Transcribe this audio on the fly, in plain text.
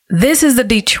This is the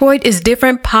Detroit is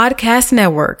Different podcast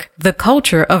network, the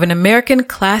culture of an American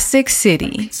classic city.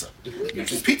 Pizza.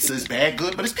 Pizza is bad,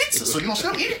 good, but it's pizza, so you don't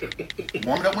still eat it.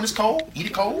 Warm it up when it's cold, eat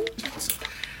it cold. Pizza.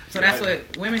 So that's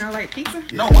what women are like, pizza?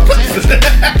 No, I'm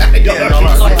saying. Y'all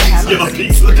like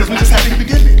pizza. Because we just happen to be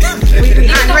good at it. We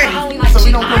not ready. Like So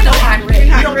we don't put I'm ready. We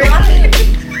not ready.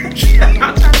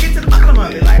 I'm trying to get to the bottom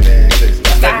of it. Like,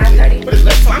 5:30.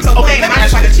 okay, let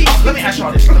me ask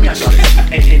y'all this.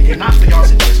 And not for y'all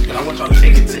situation, but I want y'all to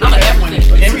take it to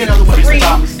every other women's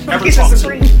job ever talked to.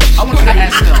 I want you to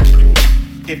ask them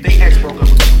if they ex broke up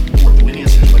with them or through any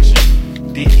situation,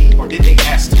 did he or did they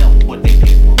ask him what they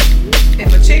did for him?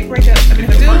 if a chick break up, I mean, if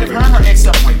a If dude her and her ex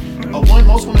separate,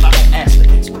 most women I don't ask the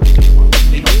ex what they did for him.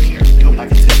 They don't care. They don't like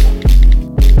to tell you.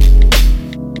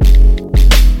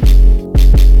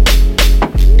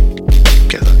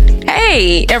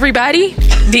 Hey, everybody.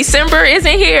 December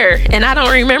isn't here, and I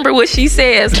don't remember what she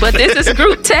says, but this is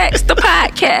Group Text, the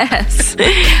podcast.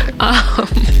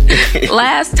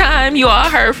 Last time you all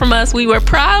heard from us, we were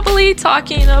probably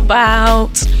talking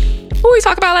about... What we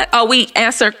talk about? Oh, we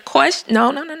answer questions.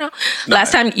 No.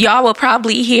 Last time, y'all will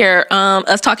probably hear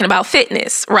us talking about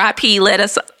fitness. Rod P led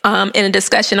us in a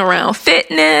discussion around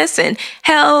fitness and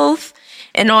health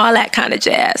and all that kind of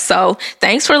jazz. So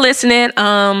thanks for listening.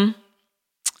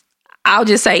 I'll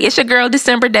just say it's your girl,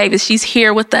 December Davis. She's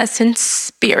here with us in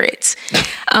spirit.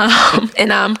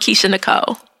 And I'm Keisha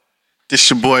Nicole. This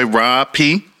your boy, Rob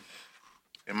P.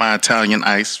 And my Italian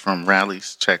ice from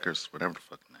Rallies, Checkers, whatever the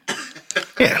fuck name.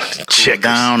 Yeah, Check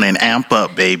down and amp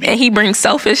up, baby. And he brings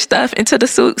selfish stuff into the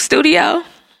studio.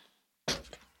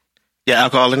 Yeah,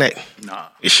 alcohol in that? Nah.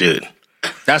 It should.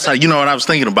 That's how, you know what I was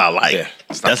thinking about, like. Yeah,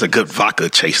 that's a good vodka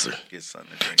chaser. Get something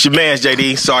to drink. It's your man's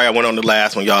JD. Sorry I went on the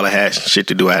last one. Y'all had shit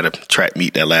to do. I had a track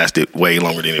meet that lasted way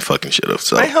longer than it fucking should have.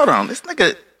 So. Hey, hold on. This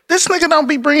nigga don't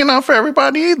be bringing out for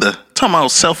everybody either. Talking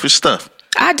about selfish stuff.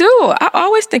 I do. I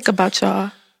always think about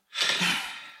y'all.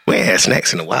 We ain't had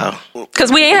snacks in a while.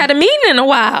 Because we ain't had a meeting in a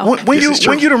while. When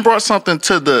you done brought something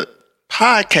to the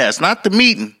podcast, not the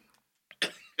meeting,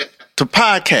 to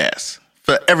podcast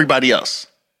for everybody else.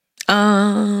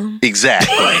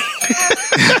 Exactly.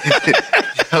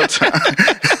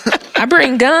 I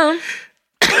bring gum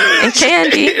and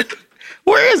candy.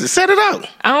 Where is it? Set it out.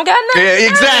 I don't got none. Yeah,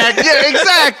 exactly. Yeah,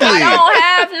 exactly. I don't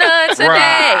have none today.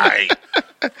 Right.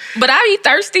 But I be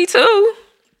thirsty too.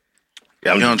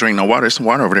 Yeah, you don't drink no water. There's some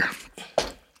water over there.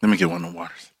 Let me get one of them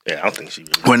waters. Yeah, I don't think she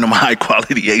really. One of them high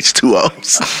quality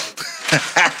H2Os.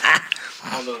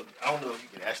 I don't know if you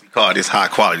can actually call this high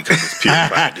quality because it's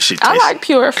purified. This shit I tastes like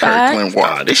purified. Kirkland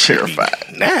water. this shit purified.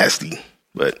 be nasty.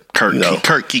 But Kirk.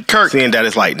 seeing that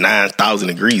it's like 9,000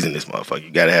 degrees in this motherfucker,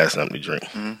 you gotta have something to drink.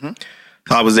 Mm-hmm.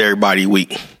 How was everybody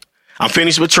week? I'm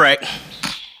finished with track.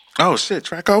 Oh shit,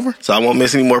 track over? So I won't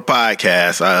miss any more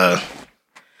podcasts.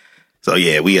 So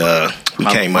yeah, we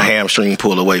came a hamstring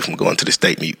pull away from going to the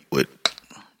state meet with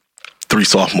 3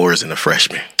 sophomores and a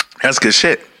freshman. That's good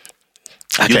shit.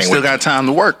 You still got time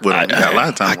to work with them. You got a lot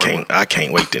of time. I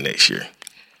can't wait till next year.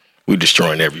 We're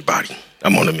destroying everybody.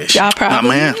 I'm on a mission. Y'all probably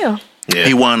man. will. Yeah.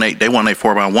 They won a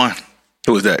 4x1.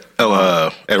 Who was that?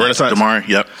 Oh, at Renaissance? Damari,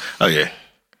 yep. Oh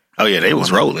yeah, they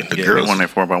was rolling. The girls. They won that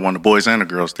 4x1. The boys and the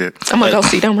girls did. I'm going to go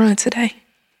see them run today.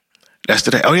 That's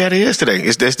today. Oh yeah, it is today.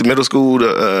 That's the middle school,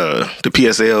 the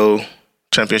PSL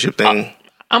championship thing.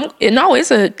 No,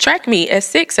 it's a track meet at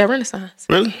 6 at Renaissance.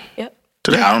 Really? Yep.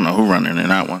 Today? I don't know who running in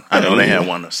that one. I know they had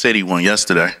one, a city one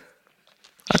yesterday.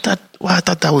 I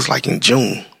thought that was like in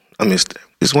June. I missed it.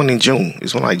 It's one in June.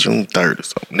 It's one like June 3rd or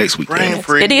something. Next week.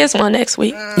 It is one next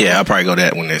week. Yeah, I'll probably go to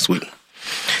that one next week.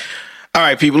 All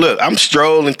right, people, look, I'm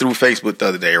strolling through Facebook the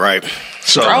other day, right?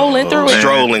 So, Strolling through it?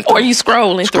 Strolling through. Or you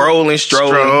scrolling through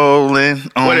Strolling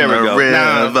on Whatever the go.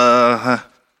 river.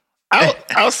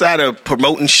 Outside of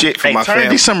promoting shit for my Turn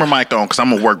family. December mic on because I'm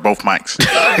going to work both mics.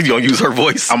 You gonna use her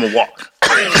voice? I'm going to walk.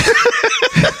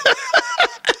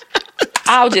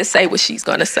 I'll just say what she's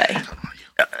going to say.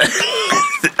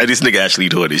 This nigga actually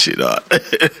doing this shit, dog.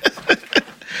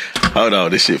 Hold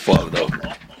on, this shit falling over.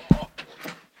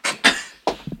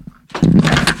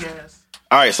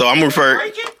 All right, so I'm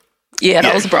referring. Yeah,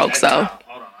 those broke, so. Hold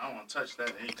on, I don't want to touch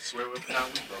that. You can swear with me now.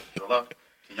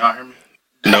 Can y'all hear me?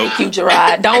 Nope. You,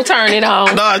 Gerard. Don't turn it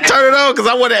on. No, turn it on because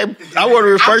I want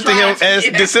to refer to him as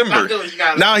December.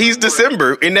 Now he's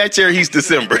December. In that chair, he's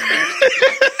December.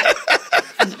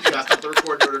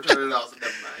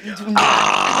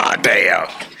 Ah, damn.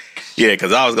 Yeah,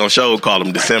 because I was going to call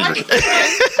him December.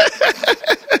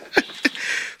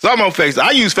 So I'm on Facebook.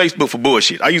 I use Facebook for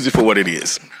bullshit. I use it for what it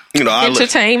is. You know,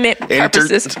 Entertainment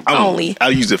purposes only. I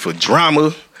use it for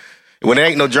drama. When there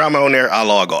ain't no drama on there, I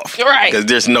log off. Right. Because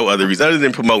there's no other reason other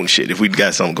than promoting shit. If we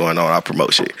got something going on, I'll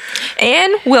promote shit.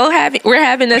 And we're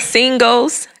having a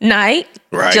singles night,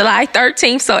 Right. July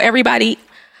 13th. So everybody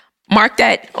mark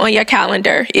that on your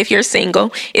calendar if you're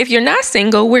single. If you're not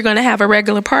single, we're going to have a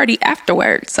regular party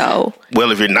afterwards. So,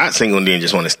 Well, if you're not single and then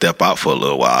just want to step out for a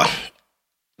little while,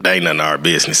 that ain't none of our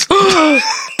business.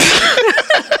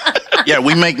 Yeah,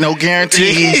 we make no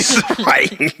guarantees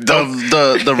Right. of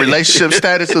the relationship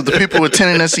status of the people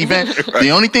attending this event. Right.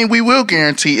 The only thing we will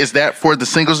guarantee is that for the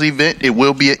singles event, it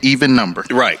will be an even number.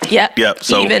 Right. Yep.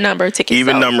 So even number of tickets.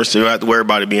 Even numbers, so you don't have to worry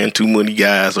about it being too many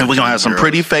guys. And we're going to have some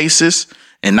pretty faces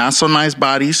and not so nice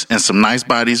bodies, and some nice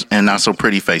bodies and not so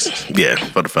pretty faces. Yeah.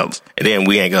 For the fellas. And then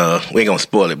we ain't gonna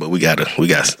spoil it, but we got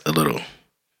a little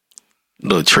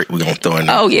trick we're gonna throw in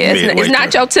there. Oh yeah, it's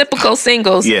not your typical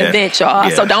singles Yeah. event, y'all.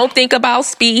 Yeah. So don't think about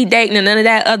speed dating and none of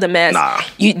that other mess. Nah.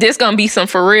 This gonna be some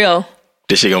for real.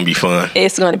 This shit gonna be fun.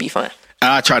 It's gonna be fun.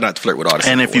 I try not to flirt with all this.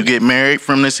 And if you get married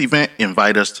from this event,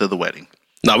 invite us to the wedding.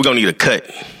 no, we're gonna need a cut.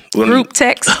 Group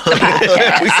text the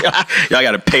podcast. Y'all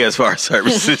gotta pay us for our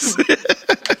services.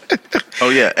 Oh,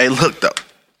 yeah. Hey, look,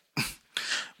 though.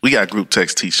 We got group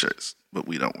text T-shirts, but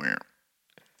we don't wear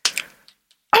them.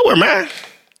 I wear mine.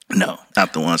 No,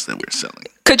 not the ones that we're selling.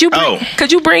 Could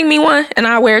you bring me one and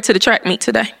I'll wear it to the track meet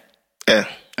today? Yeah.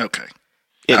 Okay.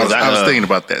 Yeah, I was thinking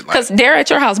about that. Like, Because they're at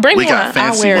your house. Bring we me one. got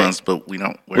fancy I'll wear ones, but we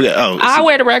don't wear them. I'll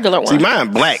wear the regular one. See,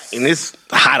 mine black and it's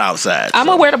hot outside. I'm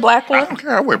gonna wear the black I one. don't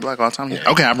care. I wear black all the time.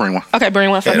 Okay, I'll bring one. Okay, bring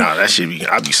one for Yeah, me. no, that shit be.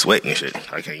 I be sweating and shit.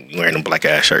 I can't be wearing them black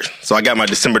ass shirts. So I got my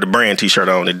December the Brand T-shirt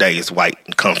on today. It's white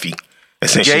and comfy.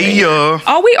 Essentially.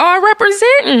 Oh, we are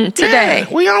representing today.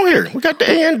 Yeah, we on here. We got the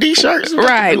A&D shirts.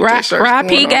 Right. Rob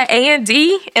P going got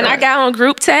A&D, and I got on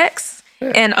group text.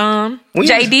 And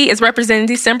JD is representing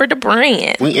December the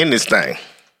Brand. We in this thing.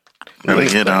 We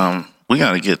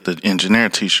gotta get the engineer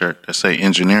T-shirt that say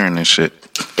engineering and shit.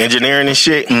 Engineering and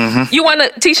shit. Mm-hmm. You want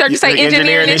a T-shirt to say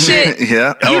engineering and shit?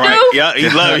 Yeah. You All right. do? Yeah, he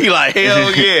love it. He like,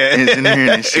 hell yeah. Engineering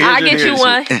and shit. I'll get you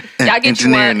one. Y'all get you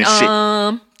Engineering one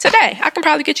and shit. today. I can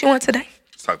probably get you one today.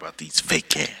 Let's talk about these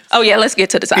fake ass. Oh, yeah, let's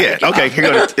get to the topic. Yeah, okay. Here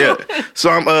go. Yeah.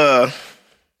 So I'm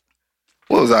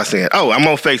what was I saying? Oh, I'm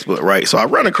on Facebook, right? So I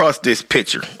run across this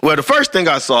picture. Well, the first thing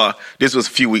I saw, this was a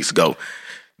few weeks ago.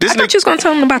 I thought you was going to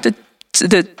tell them about the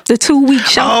 2-week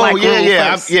shelf life rule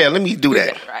first. Yeah, let me do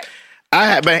that. Right.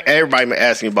 Everybody been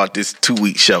asking about this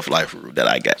 2-week shelf life rule that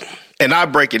I got. And I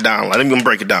break it down. Let me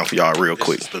break it down for y'all real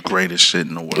quick. It's the greatest shit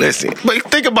in the world. Listen, but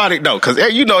think about it though, because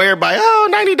you know everybody,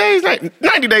 90 days,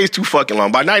 90 days too fucking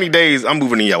long. By 90 days, I'm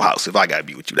moving in your house if I gotta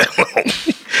be with you that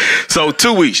long. So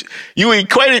 2 weeks, you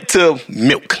equate it to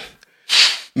milk.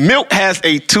 Milk has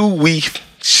a 2-week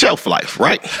shelf life,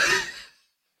 right?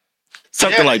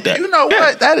 Something like that. You know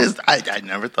what? That is, I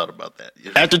never thought about that.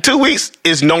 After 2 weeks,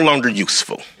 it's no longer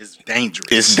useful. It's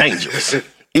dangerous. It's dangerous.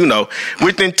 You know,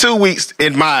 within 2 weeks,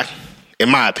 in my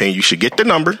opinion, you should get the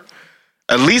number,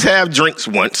 at least have drinks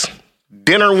once,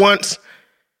 dinner once.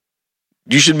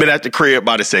 You should have been at the crib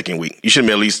by the second week. You should have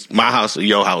been at least my house or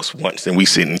your house once, and we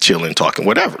sitting, chilling, talking,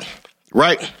 whatever.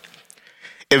 Right?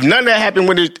 If none of that happened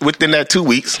within that 2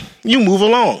 weeks, you move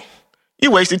along.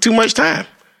 You wasted too much time.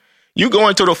 You go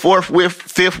into the 4th,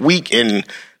 5th week, and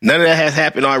none of that has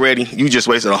happened already. You just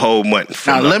wasted a whole month.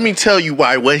 Now, let me tell you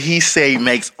why what he say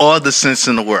makes all the sense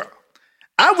in the world.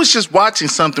 I was just watching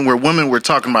something where women were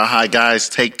talking about how guys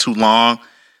take too long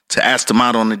to ask them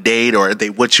out on a date, or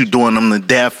what you doing them to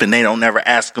death, and they don't never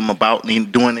ask them about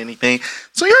doing anything.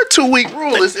 So your 2-week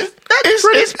rule is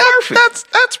it's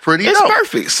perfect. That's pretty. It's dope.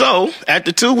 perfect. So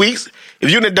after 2 weeks,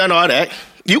 if you done done all that,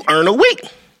 you earn a week.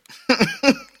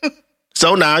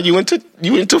 So now you earn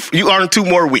 2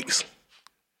 more weeks.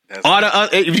 All the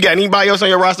if you got anybody else on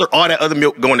your roster, all that other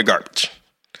milk go in the garbage.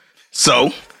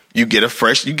 So you get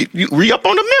you re-up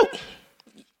on the milk.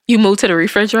 You move to the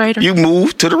refrigerator? You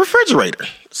move to the refrigerator.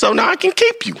 So now I can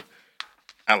keep you.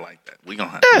 I like that. We're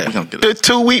gonna get the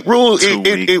 2-week rule.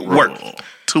 It worked.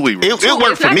 2-week rule. It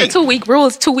worked for me. It's not the 2-week rule.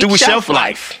 It's 2-week shelf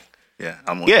life. Yeah,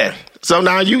 I'm with that. So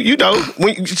now you know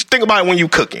when you think about it when you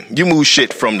cooking, you move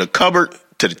shit from the cupboard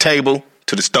to the table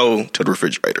to the stove to the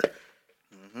refrigerator.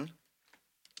 Mm-hmm.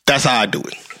 That's how I do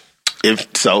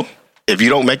it. If you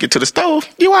don't make it to the stove,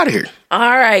 you out of here. All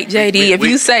right, JD, if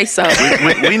you say so.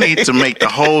 We need to make the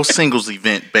whole singles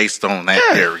event based on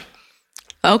that theory.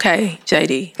 Okay,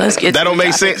 JD, let's get. That don't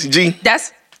make sense, G.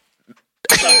 That's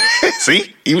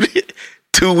see, you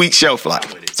 2-week shelf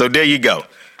life. So there you go.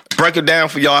 Break it down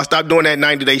for y'all. Stop doing that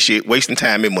 90-day shit, wasting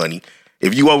time and money.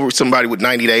 If you over somebody with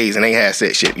 90 days and they had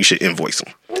said shit, you should invoice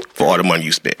them for all the money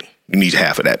you spent. You need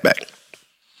half of that back.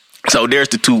 So there's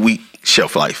the 2-week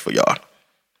shelf life for y'all.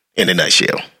 in a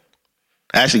nutshell.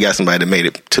 I actually got somebody that made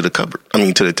it to the cupboard.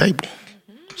 To the table.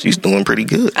 She's doing pretty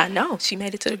good. I know. She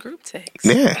made it to the group text.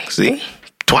 Yeah, see?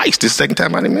 Twice. This second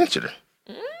time I didn't mention her.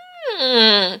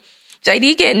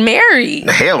 JD getting married.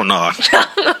 Hell no.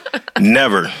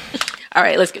 Never. All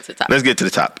right, let's get to the topic. Let's get to the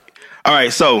topic. All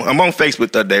right, so I'm on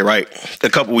Facebook the other day, right? A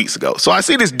couple weeks ago. So I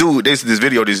see this dude, this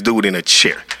video of this dude in a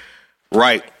chair,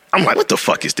 right? I'm like, what the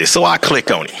fuck is this? So I click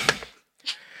on it.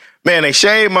 Man, they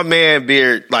shave my man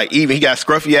beard, like even. He got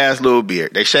scruffy ass little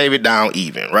beard. They shave it down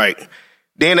even, right?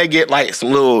 Then they get like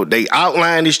they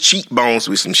outline his cheekbones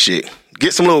with some shit.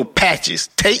 Get some little patches.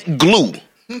 Take glue.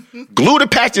 Glue the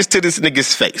patches to this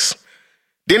nigga's face.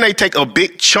 Then they take a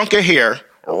big chunk of hair,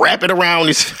 wrap it around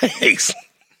his face,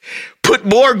 put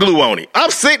more glue on it.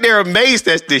 I'm sitting there amazed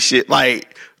at this shit.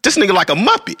 Like, this nigga like a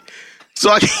Muppet. So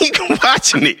I keep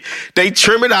watching it. They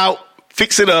trim it out,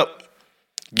 fix it up,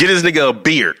 get this nigga a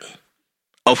beard.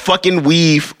 A fucking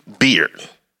weave beard.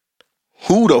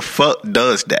 Who the fuck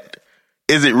does that?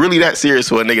 Is it really that serious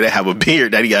for a nigga to have a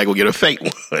beard that he gotta go get a fake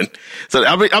one? So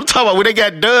I'm talking about when they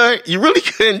got done, you really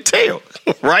couldn't tell,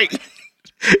 right?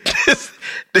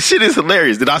 This shit is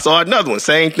hilarious. Then I saw another one.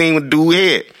 Same thing with dude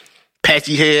head.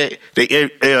 Patchy head. They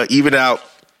even out,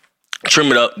 trim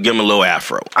it up, give him a little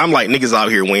afro. I'm like, niggas out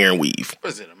here wearing weave.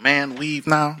 What is it, a man weave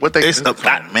now? What they call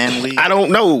it, man weave? I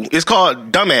don't know. It's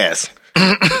called dumbass.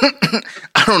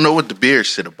 I don't know what the beard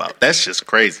shit about. That's just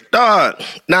crazy. Dog.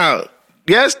 Now,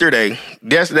 yesterday,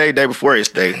 day before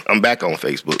yesterday, I'm back on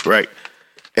Facebook, right?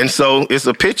 And so it's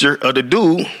a picture of the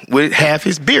dude with half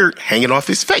his beard hanging off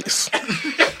his face.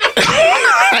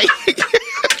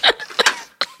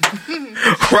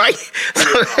 Right?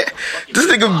 So this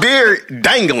nigga beard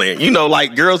dangling. You know,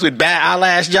 like girls with bad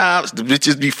eyelash jobs, the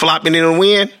bitches be flopping in the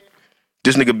wind.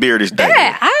 This nigga beard is dangling.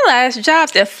 Bad eyelash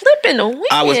jobs that flip in the wind.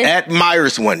 I was at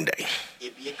Myers one day.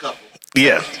 Give me a couple.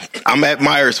 Yeah, I'm at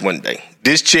Myers one day.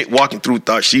 This chick walking through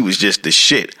thought she was just the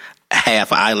shit. Half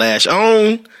her eyelash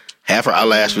on, half her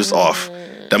eyelash was off.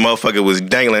 That motherfucker was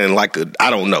dangling like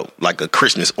a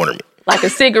Christmas ornament. Like a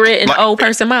cigarette in an old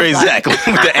person mouth. Exactly.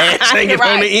 With the ash hanging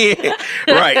on the end.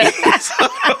 Right. So,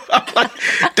 I'm like,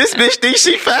 this bitch thinks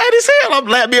she fine as hell. I'm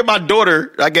like, me and my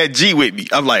daughter, I got G with me.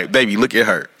 I'm like, baby, look at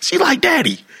her. She like,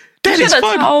 Daddy, that is funny.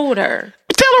 You should have told her.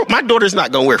 Tell her my daughter's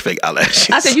not going to wear fake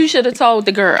eyelashes. I said, you should have told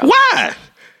the girl. Why?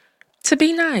 To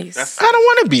be nice. I don't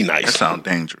want to be nice. That sounds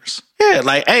dangerous. Yeah,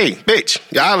 like, hey, bitch,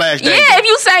 your eyelash dangling. Yeah, if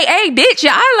you say, hey, bitch,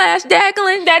 your eyelash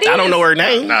dangling, that is. I don't know her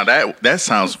name. Now that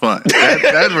sounds fun.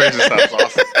 That version sounds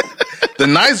awesome. The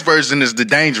nice version is the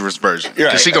dangerous version.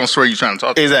 Right. She gonna swear you trying to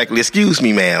talk to her. Exactly. Excuse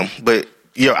me, ma'am, but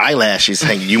your eyelashes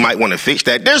hanging. You might want to fix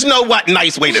that. There's no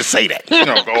nice way to say that. You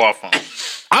know, go off on.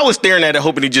 I was staring at it,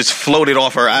 hoping it just floated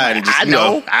off her eye. And just, I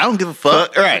know. I don't give a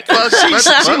fuck. Right. Well, she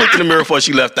looked in the mirror before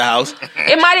she left the house.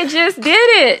 It might have just did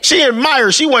it. She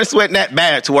admired. She wasn't sweating that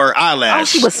bad to her eyelash. Oh,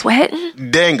 she was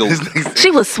sweating? Dangled.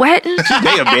 She was sweating? She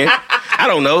may have been. I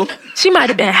don't know. She might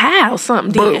have been high or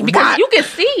something then. Because you can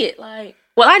see it. Like,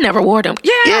 well, I never wore them.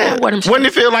 Yeah, I never wore them. Wouldn't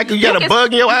it feel like you got a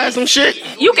bug in your eye or some shit?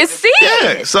 You can see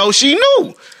it. Yeah, so she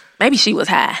knew. Maybe she was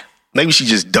high. Maybe she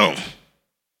just dumb.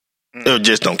 Or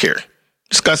just don't care.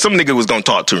 Just because some nigga was going to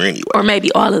talk to her anyway. Or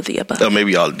maybe all of the above. Or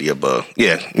maybe all of the above.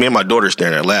 Yeah, me and my daughter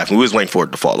staring there laughing. We was waiting for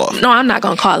it to fall off. No, I'm not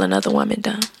going to call another woman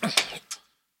dumb.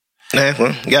 Nah,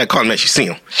 well, you got to call him as you see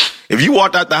him. If you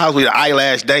walked out the house with your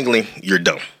eyelash dangling, you're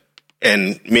dumb.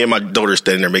 And me and my daughter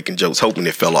standing there making jokes, hoping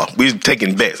it fell off. We was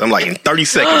taking bets. I'm like, in 30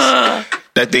 seconds,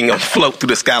 that thing gonna float through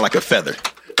the sky like a feather.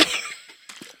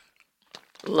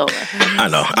 Lord. I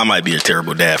know. I might be a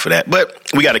terrible dad for that,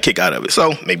 but we got a kick out of it.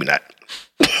 So maybe not.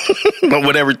 But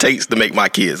whatever it takes to make my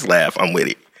kids laugh, I'm with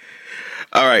it.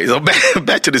 All right, so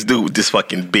back to this dude with this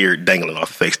fucking beard dangling off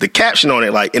his face. The caption on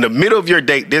it, like, in the middle of your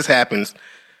date, this happens.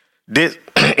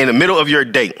 In the middle of your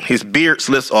date, his beard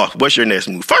slips off. What's your next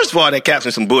move? First of all, that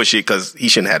caption's some bullshit because he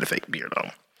shouldn't have the fake beard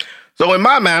on. So in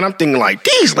my mind, I'm thinking like,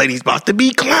 these ladies about to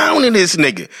be clowning this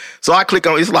nigga. So I click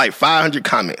on, it's like 500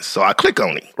 comments. So I click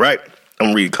on it, right? I'm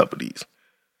gonna read a couple of these.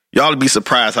 Y'all would be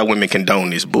surprised how women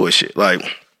condone this bullshit. Like,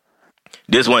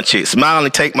 this one chick, smile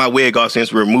and take my wig off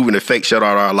since we're removing the fake shit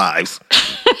out of our lives.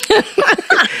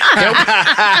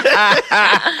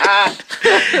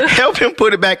 Help him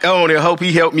put it back on and hope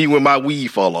he helped me when my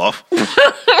weave fall off.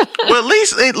 Well,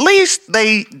 at least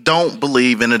they don't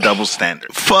believe in a double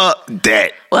standard. Fuck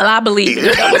that. Well, I believe in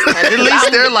a double standard. At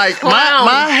least they're like,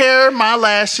 my hair, my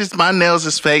lashes, my nails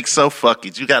is fake, so fuck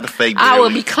it. You got a fake beard. I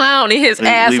would be clowning his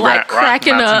ass like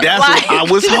cracking up. That's like, what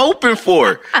I was hoping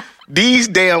for. These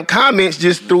damn comments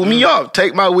just threw me off.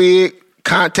 Take my wig,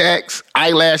 contacts,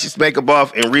 eyelashes, makeup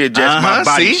off, and readjust my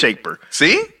body shaper.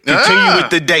 See? Continue with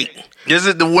the date. Is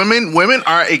it the women? Women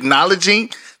are acknowledging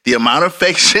the amount of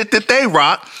fake shit that they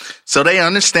rock, so they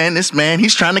understand this man.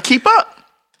 He's trying to keep up.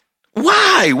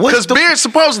 Why? Because beard,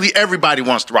 supposedly everybody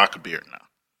wants to rock a beard now.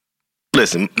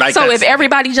 Listen, Like So that's- if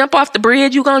everybody jump off the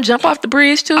bridge, you gonna jump off the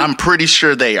bridge too? I'm pretty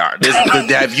sure they are.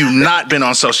 Have you not been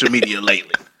on social media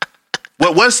lately?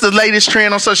 What's the latest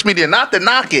trend on social media? Not to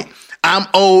knock it. I'm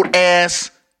old ass.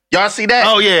 Y'all see that?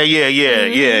 Oh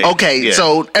yeah. Okay, Yeah.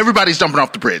 so everybody's jumping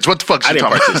off the bridge. What the fuck? I You didn't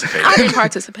talking about? participate. I didn't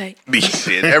participate.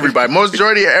 Shit, everybody.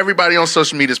 Majority of everybody on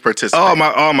social media is participating.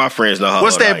 all my friends know how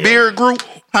What's old I that am. beard group?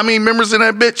 How many members in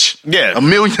that bitch? Yeah. 1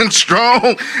 million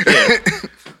strong. Yeah.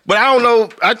 But I don't know.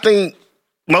 I think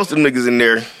most of the niggas in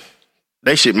there,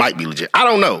 they shit might be legit. I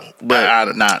don't know. But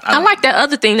I like that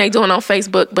other thing they doing on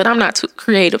Facebook, but I'm not too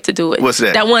creative to do it. What's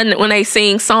that? That one when they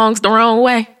sing songs the wrong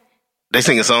way. they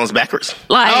singing songs backwards.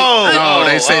 Like Oh,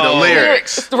 they say the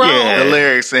lyrics. the wrong Yeah. The way.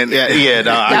 lyrics and No, I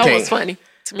That can't. was funny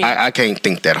to me. I can't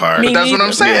think that hard. Me That's what I'm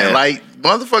neither. saying. Yeah. Like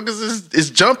motherfuckers is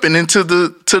jumping into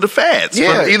the fads.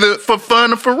 Yeah. Either for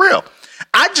fun or for real.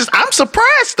 I'm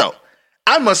surprised though.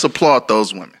 I must applaud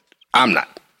those women. I'm not.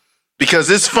 Because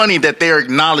it's funny that they're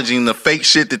acknowledging the fake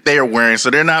shit that they're wearing, so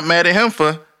they're not mad at him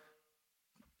for,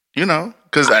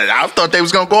 because I thought they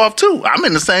was gonna go off too. I'm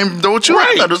in the same boat with you. I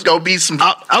Right. thought it was gonna be some.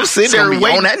 I'm sitting there gonna be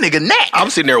waiting on that nigga neck. I'm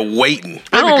sitting there waiting.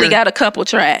 I only girl- got a couple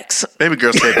tracks. Baby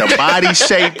girl said the body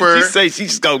shaper. She say she's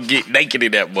just gonna get naked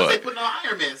in that mud. Putting on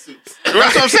Iron Man suits. That's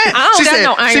what I'm saying. I don't she got said,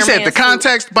 no Iron she said Man the suit.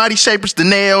 contacts, the body shapers, the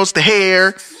nails, the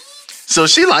hair. So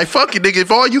she like, fuck it, nigga.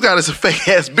 If all you got is a fake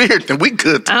ass beard, then we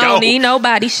good to I go. don't need no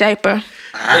body shaper.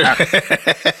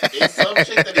 There's some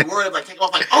shit that they worried about taking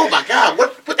off. Like, oh my god,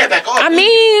 put that back on. I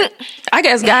mean, I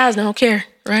guess guys don't care,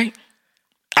 right?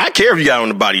 I care if you got on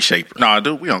the body shaper. Nah,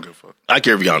 dude, we don't give a fuck. I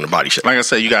care if you got on the body shaper. Like I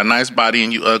said, you got a nice body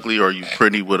and you ugly, or you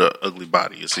pretty with a ugly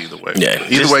body. It's either way. Yeah, Either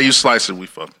just- way you slice it, we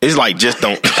fuck. It's like just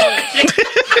don't.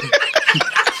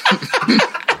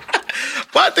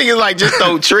 My thing is like just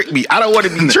don't trick me. I don't want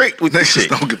to be tricked with this Just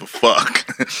shit. don't give a fuck.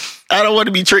 I don't want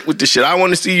to be tricked with this shit. I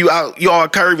want to see you out, you all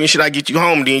curvy and shit. I get you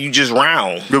home, then you just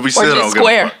round. But we still just don't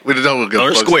square. give a fuck. We don't give a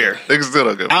Or fuck. square. Niggas still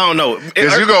don't give a fuck. I don't know.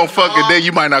 Because you gonna fuck it, then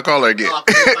you might not call her again. Oh,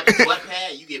 if it's like a butt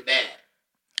pad, you get mad.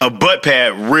 A butt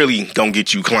pad really gonna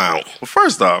get you clown. Well,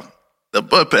 first off, the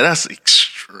butt pad, that's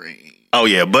extreme. Oh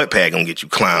yeah, butt pad gonna get you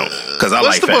clown. Because I What's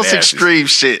like the fat most asses. extreme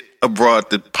shit abroad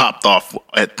that popped off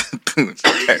at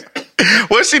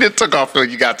what she that took off when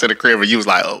you got to the crib and you was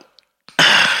like, oh.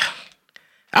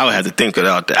 I would have to think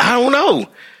about that. I don't know.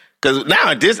 Because now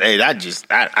at this age, I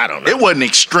don't know. It wasn't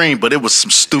extreme, but it was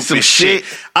some stupid Some shit.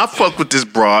 shit. I fuck with this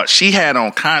broad. She had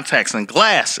on contacts and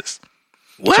glasses.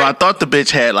 What? So I thought the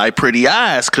bitch had like pretty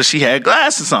eyes because she had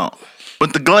glasses on.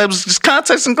 But the glove was just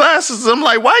contacts and glasses. I'm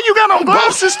like, why you got on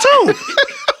glasses too?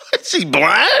 She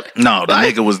blind? No, the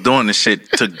nigga was doing this shit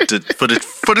for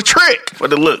the trick. For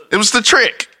the look. It was the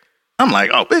trick. I'm like,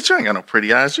 oh bitch, you ain't got no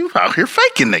pretty eyes. You out here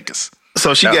faking niggas. So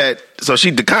No.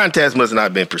 the contest must not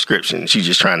have been prescription. She's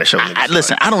just trying to show niggas.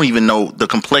 Listen, I don't even know the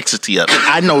complexity of it.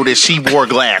 I know that she wore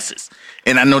glasses,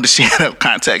 and I know that she had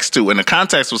contacts too, and the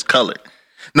contacts was colored.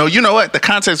 No, you know what? The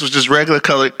contacts was just regular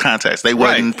colored contacts. They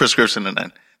wasn't Right. prescription or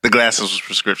nothing. The glasses was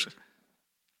prescription.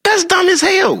 That's dumb as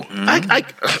hell.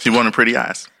 Mm-hmm. She wanted pretty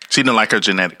eyes. She didn't like her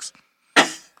genetics.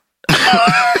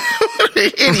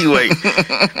 Anyway,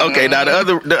 okay. Now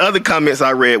the other comments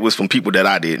I read was from people that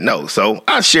I didn't know, so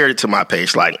I shared it to my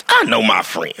page. Like, I know my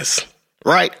friends,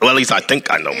 right? Well, at least I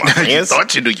think I know my You friends.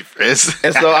 thought you knew your friends.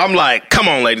 And so I'm like, come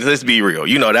on, ladies, let's be real.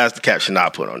 You know, that's the caption I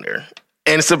put on there.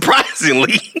 And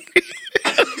surprisingly,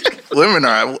 Women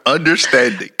are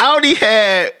understanding.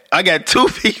 I got 2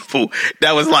 people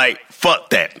that was like, fuck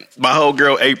that. My whole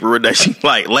girl April, that she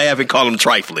like laugh and call them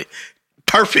trifling.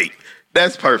 Perfect.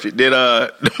 That's perfect. Then my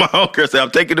whole girl said,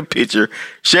 I'm taking a picture,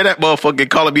 share that motherfucker,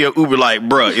 calling me an Uber like,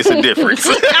 bruh, it's a difference.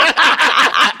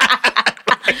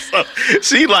 So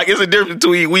she like, it's a difference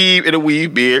between weave and a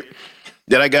weave beard.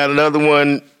 Then I got another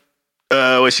one,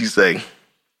 what she say?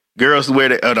 Girls wear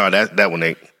that, oh no, that one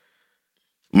ain't.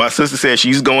 My sister said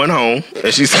she's going home,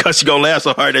 and she's gonna laugh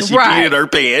so hard that she Right. peed in her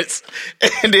pants.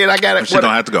 And then I got She don't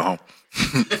have to go home.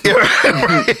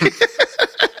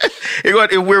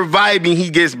 If we're vibing, he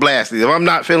gets blasted. If I'm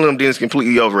not feeling him, then it's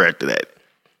completely over after that.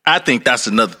 I think that's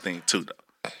another thing too,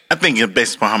 though. I think it's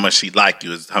based upon how much she like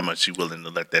you is how much you willing to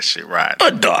let that shit ride.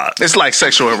 But dog, It's like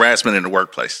sexual harassment in the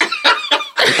workplace.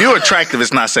 If you're attractive,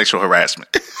 it's not sexual harassment.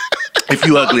 If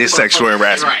you ugly, it's sexual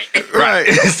harassment. Right.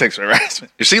 It's sexual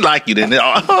harassment. If she like you, then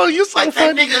oh, you so Like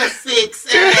that funny. nigga 6.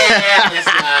 That's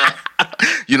not.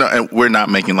 You know, and we're not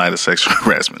making light of sexual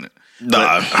harassment.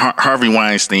 Nah. But Harvey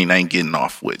Weinstein ain't getting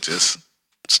off with just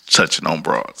touching on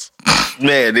bras.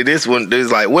 Man, this one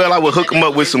is like, well, I would hook them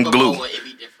up with some glue.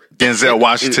 Denzel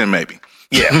Washington, maybe.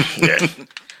 Yeah.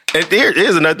 And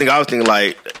here's another thing I was thinking,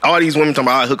 like, all these women talking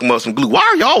about I hook them up with some glue. Why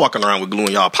are y'all walking around with glue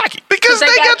in y'all pocket? Because they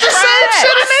got the same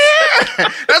shit in there.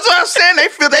 That's what I'm saying. They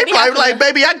feel they probably like,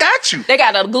 baby, I got you. They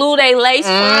got a glue they lace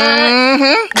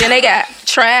front. Then they got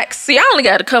tracks. See, I only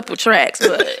got a couple tracks,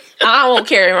 but I won't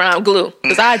carry around glue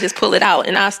because I just pull it out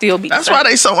and I still be. That's why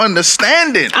they so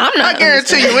understanding. I'm not. I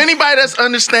guarantee you, anybody that's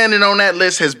understanding on that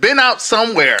list has been out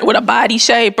somewhere with a body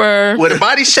shaper. With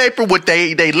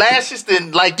they lashes,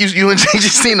 then like you and JJ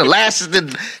seen the lashes then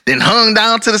hung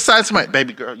down to the side. Somebody,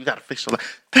 baby girl, you gotta fix your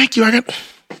lashes. Thank you.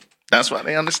 That's why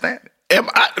they understand it.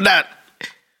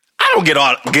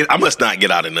 I must not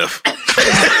get out enough.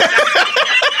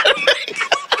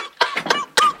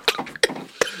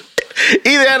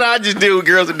 Either that or I just deal with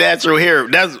girls with natural hair.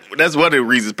 That's one of the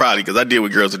reasons, probably, because I deal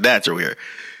with girls with natural hair.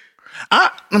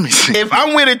 Let me see. If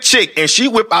I'm with a chick and she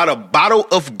whip out a bottle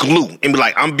of glue and be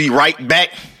like, I'm be right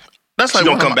back, that's like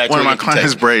one of my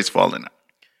clients' braids falling out.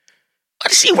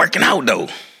 What is she working out, though?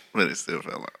 But it still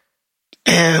fell out.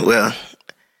 Yeah, well.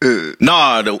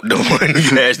 Nah, the one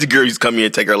who asked the girl used to come here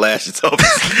and take her lashes off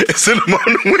and sit them on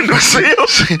the windowsill.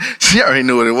 She already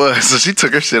knew what it was, so she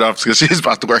took her shit off because she was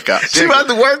about to work out. She about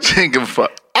to work? She didn't give a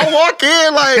fuck. I walk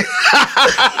in like,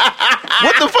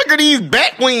 what the fuck are these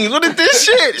bat wings? What is this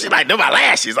shit? She's like, they're my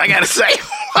lashes. I gotta say,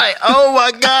 like, oh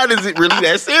my God, is it really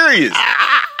that serious?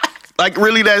 Like,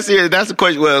 really that serious? That's the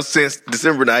question. Well, since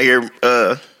December not here,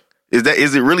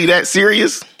 is it really that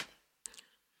serious?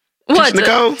 What,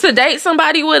 to date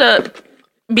somebody with a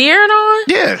beard on?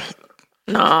 Yeah.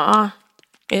 Nah,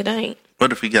 it ain't.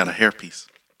 What if he got a hairpiece?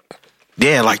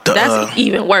 Yeah, like the... That's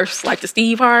even worse, like the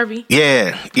Steve Harvey.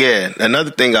 Yeah.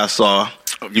 Another thing I saw...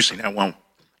 Oh, you seen that one?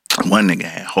 One nigga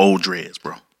had whole dreads,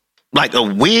 bro. Like a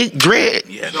wig dread?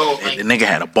 Yeah, the nigga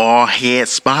had a bald head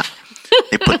spot.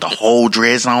 They put the whole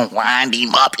dreads on, wind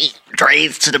him up,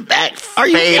 dreads to the back. Are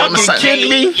you fucking kidding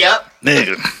me? Yep.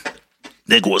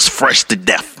 Nigga was fresh to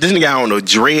death. This nigga on a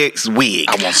dreads wig.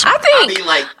 I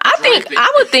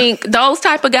would think those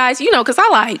type of guys, because I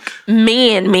like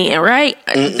men, right?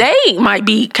 Mm-mm. They might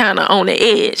be kind of on the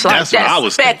edge, like that's what I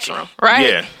was spectrum, thinking. Right?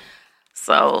 Yeah.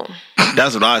 So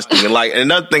that's what I was thinking. Like,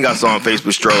 another thing I saw on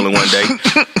Facebook strolling one day.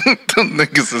 Them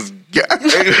niggas is gay. I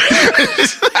didn't say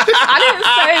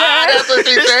that. That's what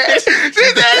she said. She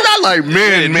said I like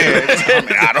men.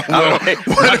 I don't know.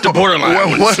 Not the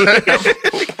borderline ones.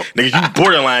 Nigga, you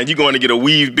borderline. You going to get a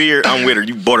weave beard? I'm with her.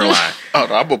 You borderline. Oh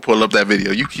no, I'm gonna pull up that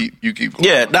video. You keep going.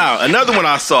 Yeah. Now another one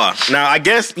I saw. Now I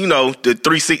guess the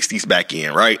 360s back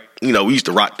in, right? We used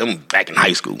to rock them back in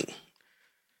high school.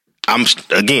 I'm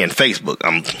again Facebook.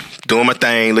 I'm doing my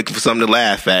thing, looking for something to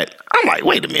laugh at. I'm like,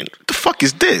 wait a minute, what the fuck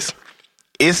is this?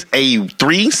 It's a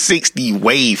 360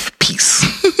 wave piece.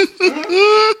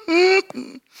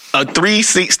 A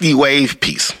 360 wave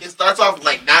piece. It starts off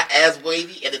like not as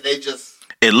wavy, and then they just.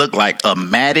 It looked like a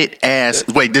matted ass.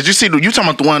 Wait, did you see? You talking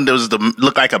about the one that was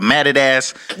look like a matted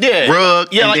ass rug?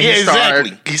 Yeah,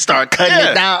 exactly. He started cutting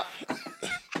it down.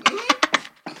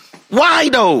 Why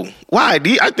though? Why?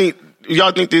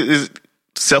 Y'all think this is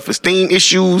self-esteem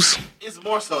issues? It's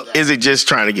more so that. Is it just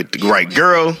trying to get the right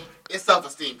girl? It's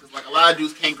self-esteem because like a lot of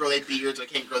dudes can't grow their beards or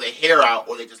can't grow their hair out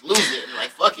or they just lose it and they're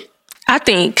like fuck it. I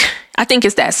think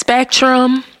it's that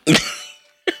spectrum.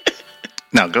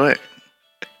 No, go ahead.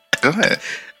 I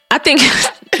think,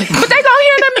 but they gonna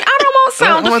hear them. I don't want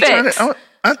sound effects.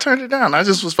 I turned it down. I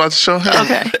just was about to show her.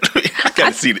 Okay, I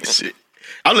gotta see this shit.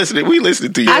 I'm listening. We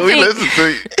listening to you. We listen to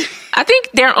you. I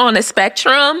think they're on a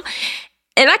spectrum,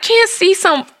 and I can't see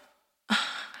some.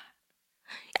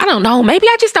 I don't know. Maybe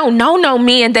I just don't know no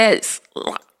man that's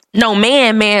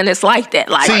that's like that.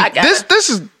 Like, see, this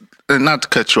is not to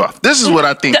cut you off. This is what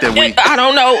I think that we. I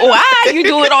don't know why you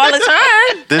do it all the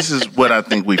time. This is what I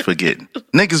think we forgetting.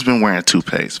 Niggas been wearing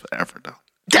toupees forever though.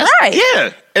 That's right.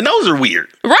 Yeah, and those are weird.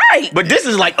 Right. But this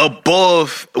is like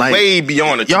above, like, way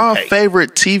beyond a toupee. Y'all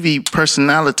favorite TV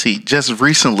personality just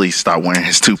recently stopped wearing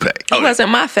his toupee. He wasn't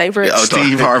my favorite.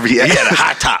 Steve Harvey. He had a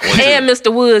high top one. And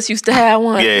Mr. Woods used to have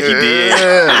one. Yeah, he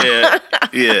did.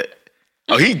 Yeah.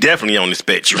 Oh, he definitely on the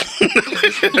spectrum. You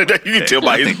can tell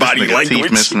by his body language.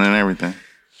 Teeth missing and everything.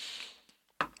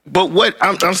 But what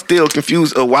I'm still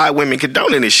confused of why women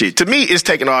condoning this shit. To me, it's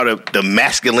taking all the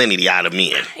masculinity out of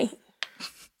men.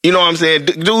 You know what I'm saying?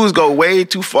 Dudes go way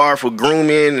too far for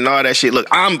grooming and all that shit. Look,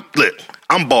 I'm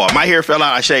bald. My hair fell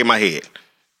out. I shaved my head.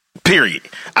 Period.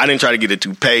 I didn't try to get a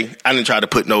toupee. I didn't try to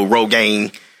put no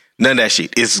Rogaine. None of that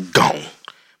shit. It's gone.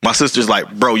 My sister's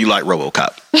like, bro, you like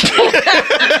RoboCop.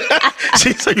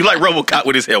 She said, you like RoboCop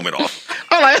with his helmet off.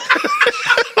 I'm like,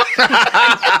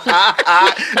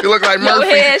 You look like Your Murphy.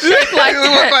 head shaped like You look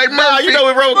that. like nah, Murphy. you know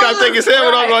when RoboCop take his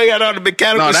helmet off, he got all the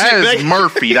mechanical No, shit. that is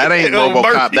Murphy. That ain't Oh, RoboCop.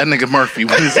 Murphy. That nigga Murphy.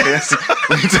 When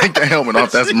you take the helmet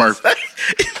off, that's Murphy.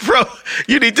 Bro,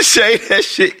 you need to shave that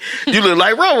shit. You look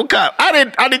like RoboCop. I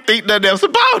didn't think nothing else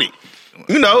about it.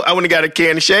 You know, I went and got a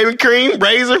can of shaving cream,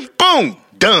 razor, boom,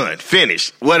 done,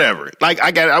 finished, whatever. Like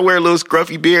I wear a little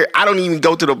scruffy beard. I don't even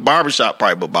go to the barbershop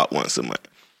probably about once a month.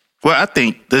 Well, I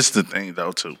think this is the thing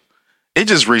though too. It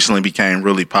just recently became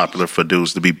really popular for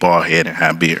dudes to be bald head and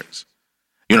have beards.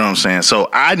 You know what I'm saying? So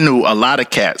I knew a lot of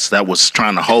cats that was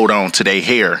trying to hold on to their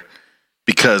hair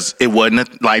because it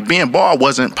wasn't like being bald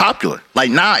wasn't popular. Like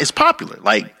now it's popular.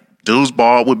 Like dudes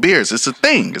bald with beards. It's a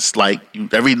thing. It's like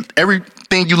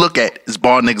everything you look at is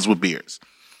bald niggas with beards.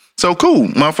 So cool.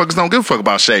 Motherfuckers don't give a fuck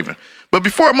about shaving. But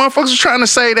before motherfuckers was trying to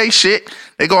say they shit,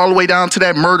 they go all the way down to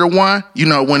that murder one. You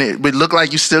know, when it look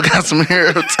like you still got some hair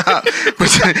on top.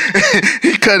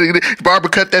 Barber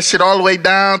cut that shit all the way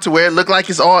down to where it looked like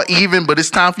it's all even, but it's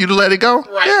time for you to let it go.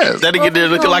 Right. Yeah. That nigga there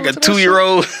looking like a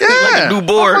 2-year-old, like a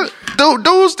newborn.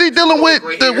 Dudes, they dealing with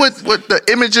the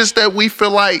images that we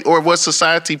feel like or what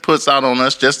society puts out on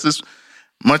us just as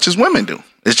much as women do.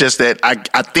 It's just that I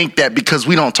think that because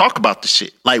we don't talk about the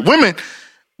shit. Like women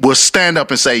will stand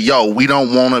up and say, yo, we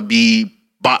don't want to be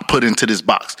put into this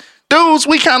box. Dudes,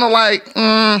 we kind of like,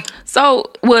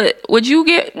 So would you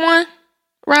get one,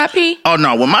 Rob P? Oh,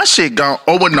 no, when my shit gone,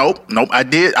 nope, I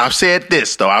did. I said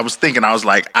this, though. I was thinking, I was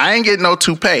like, I ain't getting no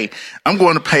toupee. I'm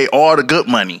going to pay all the good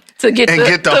money To get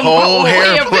the whole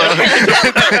hair plug.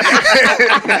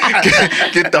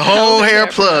 Get the whole hair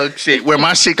plug shit where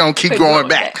my shit gonna keep growing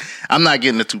back. I'm not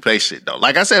getting the toupee shit, though.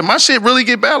 Like I said, my shit really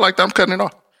get bad like that. I'm cutting it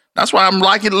off. That's why I'm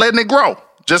liking letting it grow. I'm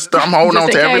holding Just on in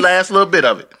to every case. last little bit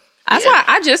of it. That's why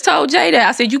I just told Jay that.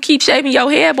 I said, you keep shaving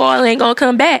your hair, boy, it ain't gonna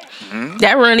come back.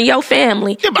 That running your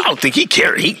family. Yeah, but I don't think he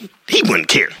cared. He wouldn't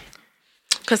care.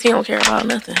 Because he don't care about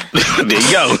nothing. There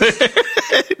you go.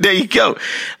 There you go.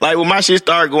 Like when my shit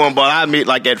started going bald, I admit,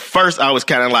 like at first I was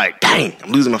kind of like, dang,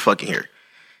 I'm losing my fucking hair.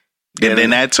 And then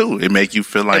that too, it make you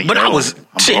feel like, But yo, I was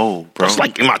I'm old, bro. I was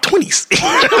like in my 20s.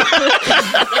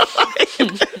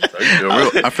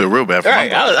 I feel real bad for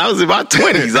Right, my I was in my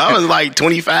 20s. I was like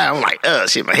 25. I'm like,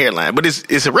 shit, my hairline. But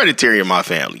it's hereditary in my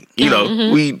family. You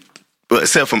know,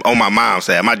 except from on my mom's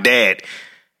side. My dad,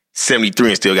 73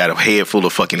 and still got a head full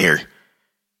of fucking hair.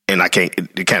 And I can't,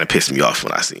 it kind of pissed me off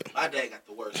when I see him. My dad got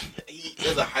the worst.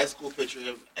 There's a high school picture of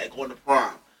him at going to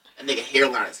prom. That nigga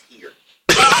hairline is here.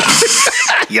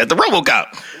 You got the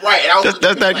RoboCop. Right. And I was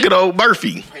That's that like, good old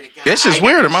Murphy. It's just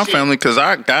weird in my family because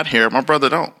I got hair. My brother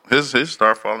don't. His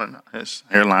start falling. His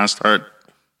hairline start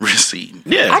receding.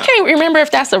 Yeah. I can't remember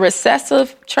if that's a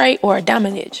recessive trait or a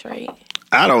dominant trait.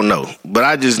 I don't know. But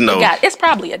I just know It's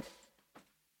probably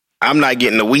I'm not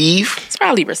getting the weave. it's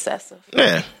probably recessive.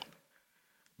 Yeah.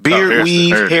 Beard here's the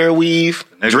weave, third. hair weave,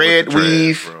 Nigga dread with the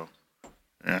weave. bro.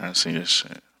 Yeah, I see this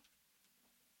shit.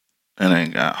 That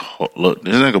ain't got look.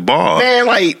 This nigga bald. Man,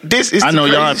 like this is. I know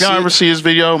the y'all. crazy If y'all shit. ever see this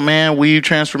video, man, weave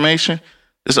transformation.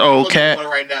 This old looking at cat. one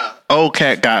right now. Old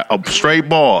cat got a straight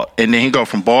bald, and then he go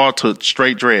from bald to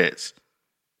straight dreads.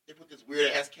 They put this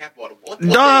weird ass cap on him. What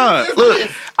Dog, is look,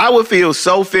 this? I would feel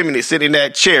so feminine sitting in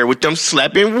that chair with them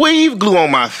slapping weave glue on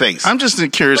my face. I'm just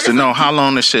curious to know how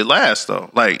long this shit lasts,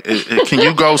 though. Like, can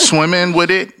you go swimming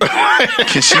with it?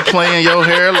 Can she play in your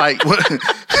hair? Like, what?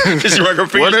 Just run her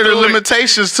fingers What are the through it.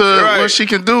 limitations to Right. what she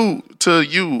can do to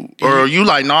you? Or are you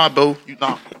like, nah, boo, you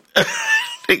not?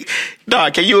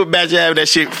 Dog, can you imagine having that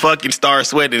shit fucking start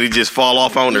sweating and it just fall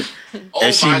off on her,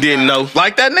 and she my didn't God. know?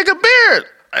 Like that nigga beard.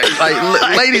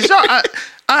 Like, ladies, y'all,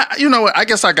 I, you know what? I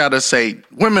guess I gotta say,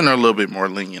 women are a little bit more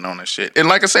lenient on this shit. And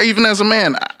like I say, even as a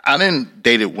man, I didn't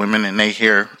dated women and they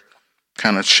hair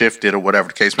kind of shifted or whatever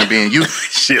the case may be. And you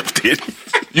Shifted.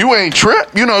 you ain't trip.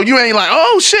 You know, you ain't like,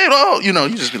 oh shit, oh, you know,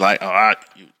 you just be like, oh,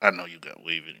 I know you got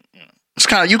weaving. You know, it's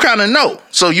kind of, you kind of know.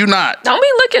 So you not. Don't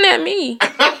be looking at me.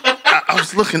 I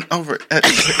was looking over at.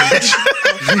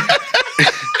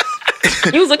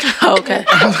 You was looking. Okay.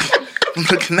 I'm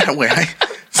looking that way.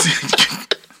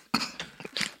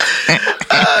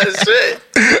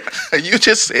 Shit. You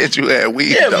just said you had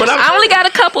weave. Yeah, though. but I only got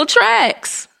a couple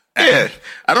tracks. Yeah.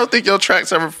 I don't think your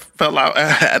tracks ever fell out.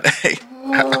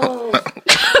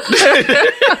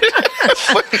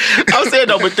 I'm saying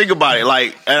though, but think about it.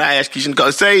 Like, and I ask you,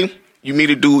 because say you meet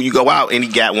a dude, you go out and he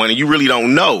got one, and you really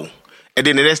don't know, and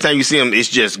then the next time you see him, it's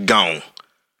just gone.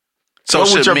 So What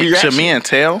would should your reaction? men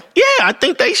tell? Yeah, I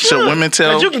think they should. Should women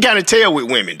tell? 'Cause you can kind of tell with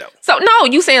women though. So no,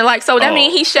 you saying like so that Oh.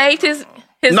 mean he shaved his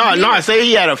beard. Say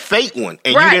he had a fake one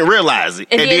and Right. you didn't realize it.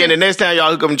 And then the next time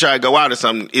y'all hook up and try to go out or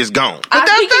something, it's gone. But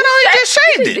that don't get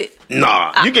shaved it.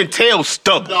 Nah, you can tell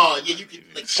stubble. No, yeah, you can.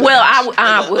 Like, Well,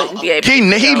 I wouldn't be able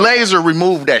to. He laser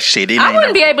removed that shit. I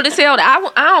wouldn't be able to tell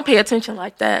that. I don't pay attention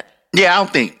like that. Yeah, I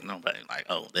don't think nobody like,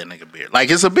 oh, that nigga beard. Like,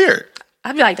 it's a beard.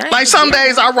 I'd be like, dang. Like, some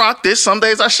days I rock this, some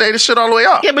days I shave this shit all the way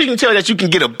off. Yeah, but you can tell that you can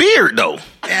get a beard though.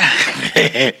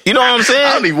 You know what I'm saying?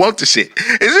 I don't even want the shit.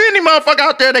 Is there any motherfucker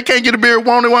out there that can't get a beard,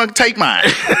 won't want to take mine?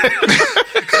 You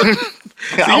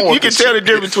can tell the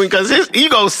difference between, because you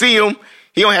go see him,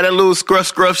 he don't have that little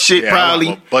scruff shit probably.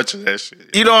 A bunch of that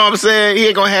shit. You know what I'm saying? He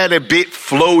ain't gonna have that big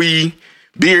flowy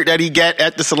beard that he got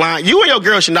at the salon. You and your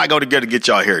girl should not go together to get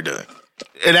y'all hair done.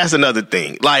 And that's another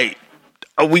thing. Like,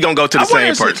 we gonna go to the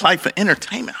same person. It's like for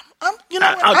entertainment. I'm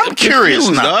curious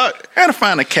confused, now. dog. I gotta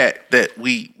find a cat that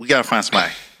we gotta find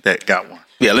somebody that got one.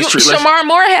 Yeah, let's Shamar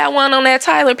Moore had one on that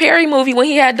Tyler Perry movie when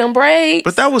he had them braids.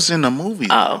 But that was in the movie.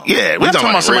 Oh. Yeah, we're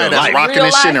talking about somebody that's rocking Real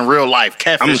this shit life? in real life.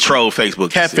 Catfishing. I'm gonna troll Facebook.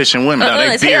 Catfishing women.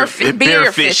 It's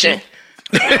beer fishing.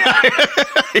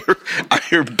 I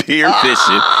hear beer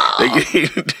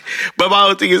fishing. But my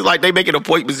whole thing is like they making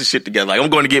appointments and shit together. Like, I'm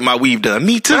going to get my weave done.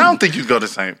 Me too. I don't think you go the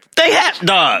same. They have,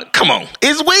 dog. Come on,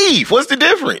 it's weave. What's the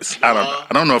difference? I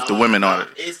don't know if the women are.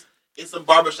 It's some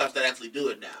barbershops that actually do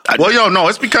it now.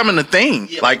 It's becoming a thing.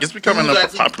 Yeah, like, it's becoming a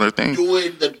popular thing.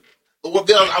 Doing I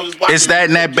was watching. It's that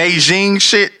in that Beijing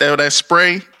shit, that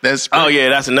spray. Oh yeah,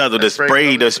 that's another. The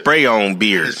spray on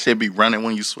beard. It should be running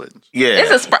when you sweat. Yeah,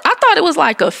 it's a spray. I thought it was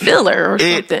like a filler or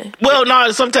something. Well, no,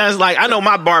 sometimes like I know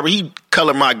my barber, he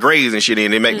color my grays and shit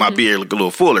in and make my beard look a little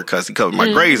fuller because he covered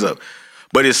my grays up.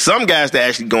 But it's some guys that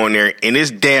actually go in there and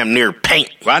it's damn near paint.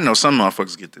 Well, I know some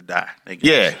motherfuckers get to dye.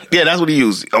 Yeah, that's what he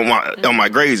uses on my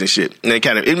grays and shit. And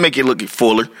it make it look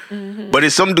fuller. But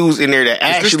it's some dudes in there that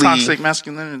actually is this toxic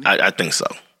masculinity. I think so.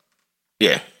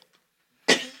 Yeah,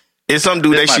 it's some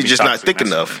dude that shit just not thick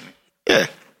enough. Yeah,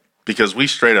 because we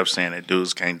straight up saying that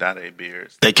dudes can't dye their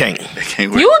beards. They can't. You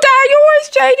dye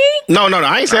yours, JD? No.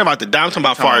 I ain't saying about the dye. I'm talking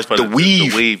about far as the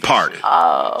weave part.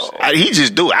 Oh, he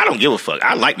just do it. I don't give a fuck.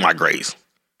 I like my grays.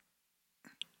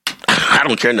 I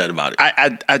don't care nothing about it.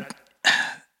 I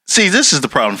see. This is the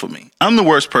problem for me. I'm the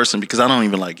worst person because I don't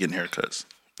even like getting haircuts.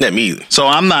 Yeah, me either. So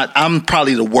I'm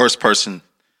probably the worst person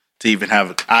to even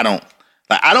have. I don't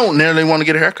nearly want to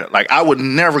get a haircut. Like, I would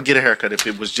never get a haircut if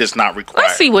it was just not required.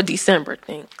 let's see what December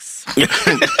thinks.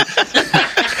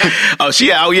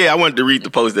 I wanted to read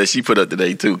the post that she put up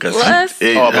today too. Cause about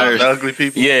the ugly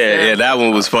people. Yeah, that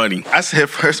one was funny. I said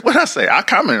first, what I say? I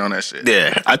commented on that shit.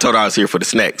 Yeah, I told her I was here for the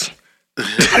snacks.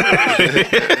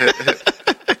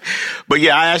 But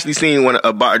yeah, I actually seen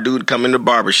a dude come in the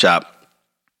barbershop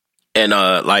and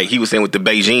like he was saying with the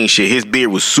Beijing shit, his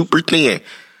beard was super thin.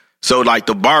 So like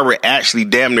the barber actually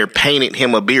damn near painted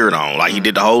him a beard on. Like he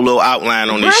did the whole little outline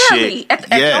on this shit. At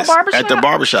your barbershop? At the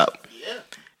barbershop. Yeah.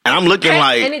 And I'm looking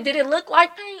and did it look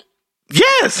like paint?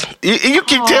 Yes. You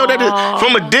can tell that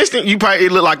from a distance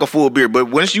it looked like a full beard, but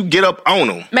once you get up on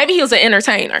him. Maybe he was an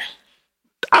entertainer.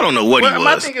 I don't know what he was.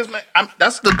 My thing is,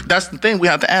 that's the thing we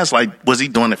have to ask. Like, was he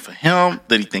doing it for him?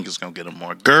 Did he think it's gonna get him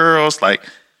more girls? Like,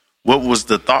 what was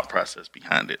the thought process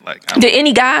behind it? Like, did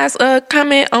any guys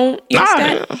comment on your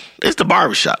status? It's the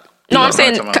barbershop. No, I'm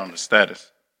saying on the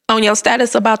status. On your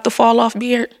status about the fall off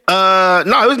beard? No,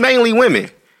 it was mainly women.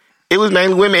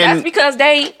 That's because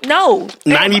they know.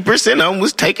 90% of them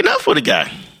was taken up for the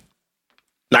guy.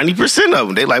 90% of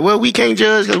them. They like, well, we can't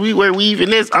judge because we wear weave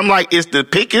and this. I'm like, it's the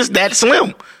pick is that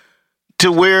slim to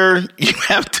where you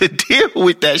have to deal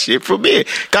with that shit for men.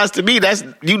 Because to me, that's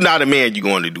you not a man. You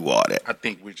going to do all that. I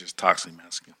think we're just toxic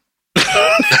masculine.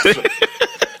 Because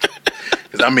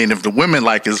I mean, if the women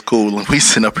like it's cool and we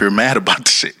sitting up here mad about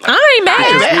the shit. Like, I ain't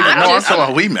mad. I'm talking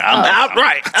about we mad. I'm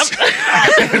right.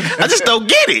 I just don't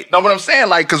get it. No, but I'm saying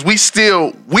like because we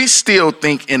still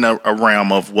think in a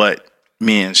realm of what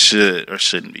men should or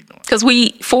shouldn't be doing. Because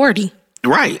we 40.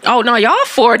 Right. Oh, no, y'all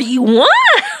 41.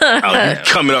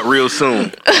 Coming up real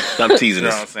soon. I'm teasing You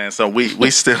know us. what I'm saying? So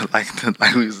we still like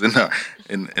we was in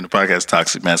the podcast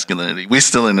Toxic Masculinity. We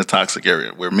still in the toxic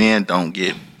area where men don't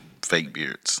get fake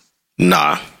beards.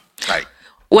 Nah. Like,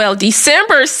 well,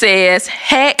 December says,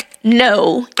 heck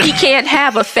no, he can't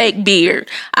have a fake beard.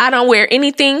 I don't wear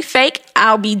anything fake.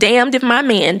 I'll be damned if my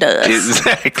man does.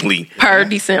 Exactly. Per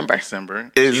December.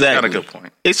 Exactly. She got a good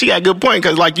point. She got a good point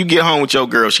because, like, you get home with your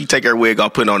girl, she take her wig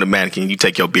off, put it on the mannequin. You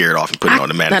take your beard off and put it on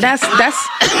the mannequin. Now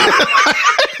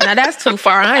that's too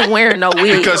far. I ain't wearing no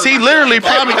wig. Because he literally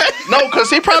probably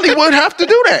would have to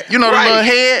do that. You know, Right. the little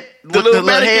head, The little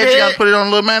mannequin head, you head. got to put it on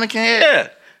the little mannequin head. Yeah.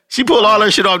 She pull all her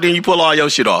shit off, then you pull all your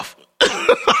shit off.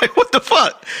 Like, what the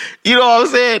fuck? You know what I'm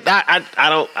saying?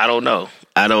 I don't know.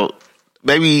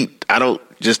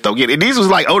 Just don't get it. These was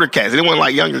like older cats. They weren't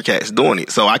like younger cats doing it.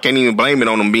 So I can't even blame it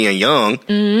on them being young.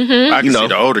 Mm-hmm. I can see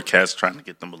the older cats trying to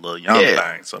get them a little young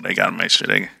thing. So they got to make sure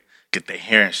they get their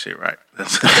hair and shit right.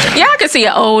 Yeah, I can see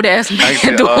an old ass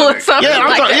man doing something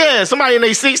that. Somebody in their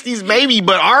 60s maybe,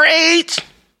 but our age,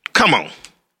 come on.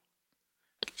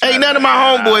 Ain't none of my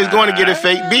homeboys going to get a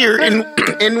fake beard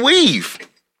and weave.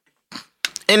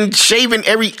 And shaving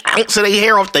every ounce of their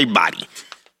hair off their body.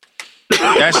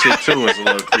 That shit too is a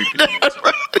little creepy.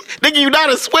 Nigga, you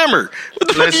not a swimmer. What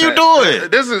the fuck are you doing?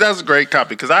 That's a great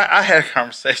topic because I had a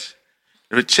conversation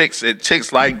with chicks.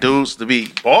 Chicks like dudes to be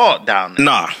bald down there.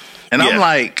 Nah. And I'm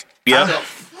like, who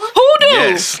do?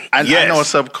 Yes. I know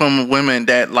some common women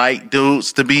that like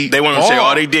dudes to be They want to bald, say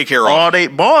all they dick hair off. all they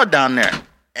bald down there.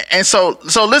 And so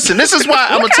listen, this is why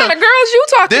I'm gonna What tell kind of girls you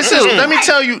talking to? let me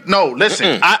tell you, no,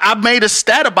 listen, I made a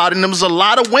stat about it, and there was a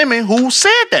lot of women who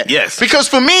said that. Yes. Because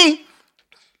for me,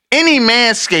 any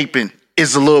manscaping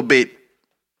is a little bit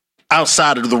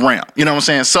outside of the realm. You know what I'm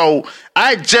saying? So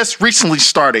I just recently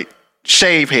started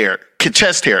shave hair,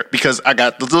 chest hair, because I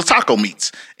got the little taco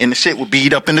meats and the shit would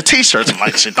bead up in the t-shirts. I'm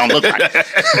like, shit don't look right.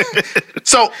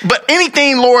 So, but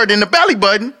anything lower than the belly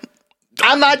button,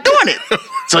 I'm not doing it.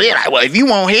 So yeah, like, well, if you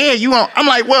want hair, you want. I'm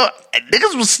like, well,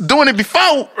 niggas was doing it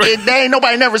before, and there ain't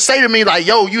nobody never say to me like,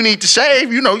 yo, you need to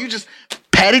shave. You know, you just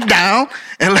pat it down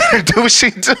and let her do what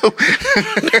she do.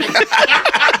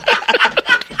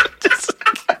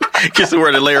 Just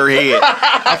where to lay her head.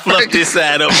 I fluffed this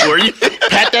side up for you.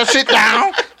 Pat that shit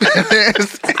down.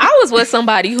 I was with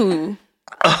somebody who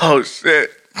Oh shit.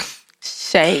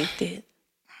 shaved it.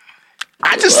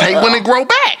 I just hate when it grow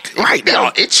back. Right, they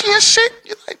all itchy and shit.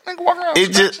 You like nigga walking around.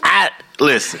 It just,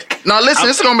 listen. No, listen,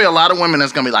 it's gonna be a lot of women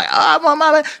that's gonna be like, oh,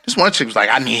 my. This one chick was like,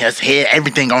 I need his hair,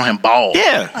 everything on him bald.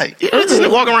 Yeah. Like, It's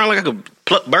just walking around like a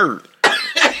plucked bird.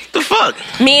 The fuck?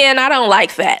 Men, I don't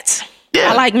like that.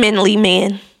 Yeah. I like manly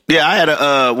men. Yeah, I had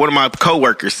one of my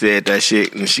coworkers said that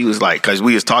shit, and she was like, because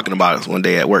we was talking about this one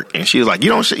day at work, and she was like, you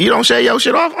don't shave your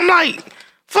shit off? I'm like,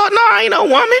 fuck no, I ain't no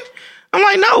woman. I'm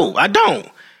like, no, I don't.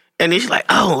 And she's like,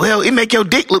 oh, well, it make your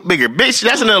dick look bigger. Bitch,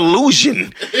 that's an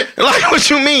illusion. Like, what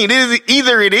you mean?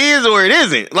 Either it is or it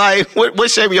isn't. Like,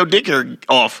 what shaving your dick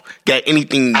off got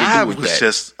anything to do with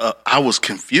that? I was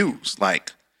confused.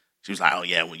 Like, she was like, oh,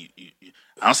 yeah, well, you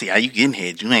I don't see how you getting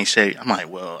head. You ain't shaved. I'm like,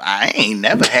 well, I ain't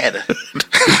never had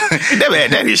You never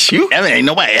had that issue. Ain't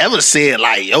nobody ever said,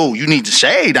 like, yo, you need to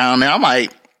shave down there. I'm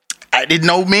like, I didn't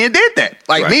know men did that.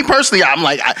 Like, me personally, I'm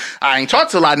like, I ain't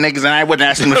talked to a lot of niggas, and I wasn't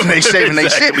asking them if they shaving their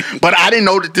shit. But I didn't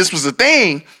know that this was a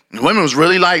thing. And women was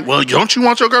really like, well, don't you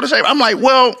want your girl to shave? I'm like,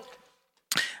 well,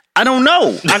 I don't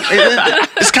know.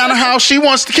 It's kind of how she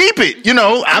wants to keep it. You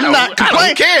know, I'm not complaining. I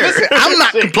don't care. Listen, I'm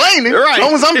not complaining as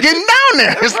long as I'm getting down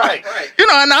there. It's like, you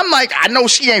know, and I'm like, I know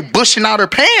she ain't bushing out her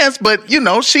pants, but, you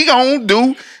know, she gonna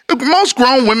do. Most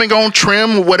grown women gonna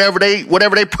trim whatever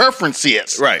they preference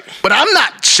is. Right. But I'm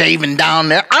not shaving down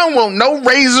there. I don't want no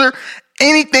razor,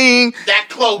 anything That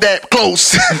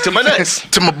close. to my nuts,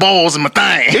 to my balls and my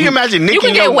thing. Can you imagine nicking You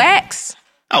can get wax.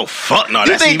 Oh, fuck no. You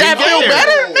That's think even that feel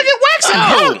better? Nigga, waxing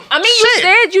hurt. I mean, you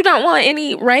said you don't want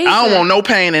any razor. I don't want no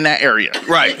pain in that area.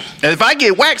 Right. And if I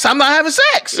get waxed, I'm not having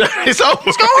sex. It's over.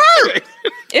 It's gonna hurt.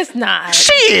 It's not.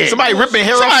 Shit. Somebody ripping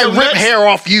hair Somebody off your rip nuts? hair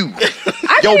off you.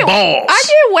 Your balls. I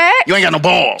get wax. You ain't got no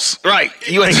balls. Right.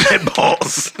 You ain't got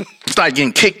balls. Start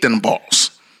getting kicked in the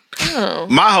balls.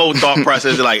 My whole thought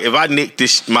process is like, if I nick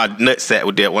my nutsack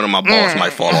with that, one of my balls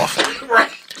might fall off.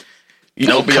 Right. You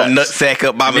know, be a nutsack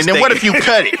up by mistake. And then what if you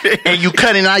cut it? And you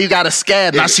cut it, now you got a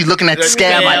scab. Now she looking at the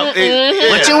scab like, what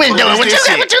you been doing? What you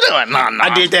doing? No. I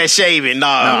did that shaving.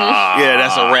 Nah. Yeah,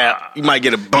 that's a wrap. You might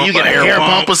get a bump. You get a hair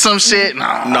bump or some shit? No,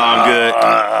 I'm good.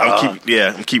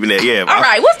 I'm keeping that. Yeah. All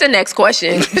right, what's the next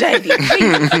question, JD?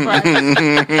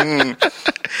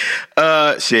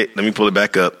 Shit. Let me pull it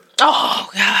back up. Oh,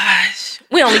 gosh.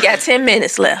 We only got 10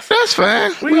 minutes left. That's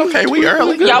fine. We okay. We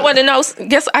early. Y'all want to know?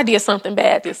 Guess I did something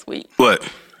bad this week. What?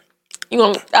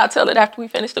 I'll tell it after we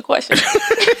finish the question.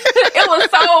 It was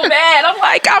so bad. I'm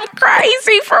like, I'm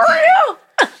crazy for real.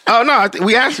 Oh, no.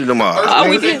 We answered them all. Oh,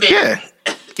 we did?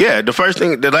 Yeah.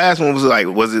 The last one was like,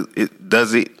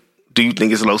 do you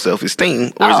think it's low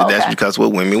self-esteem? Or is it that's because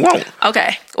what women want?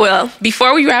 Okay. Well,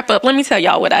 before we wrap up, let me tell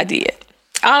y'all what I did.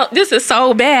 This is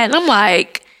so bad. I'm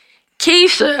like,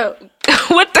 Keisha,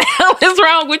 what the hell is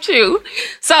wrong with you?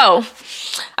 So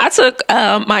I took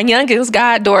my youngest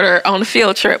goddaughter on a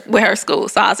field trip with her school.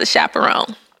 So I was a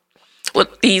chaperone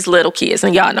with these little kids.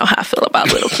 And y'all know how I feel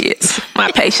about little kids.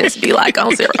 My patience be like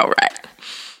on zero, right?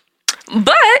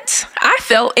 But I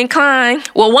felt inclined.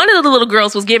 Well, one of the little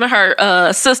girls was giving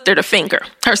her sister the finger.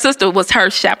 Her sister was her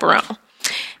chaperone.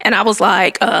 And I was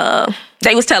like,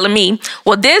 they was telling me,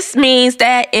 well, this means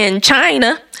that in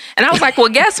China. And I was like, well,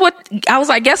 guess what? I was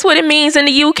like, guess what it means in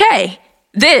the UK?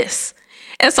 This.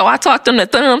 And so I taught them the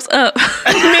thumbs up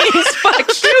means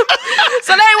fuck you.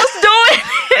 So they was doing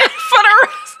it for the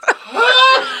rest.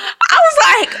 I was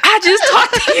like, I just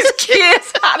taught these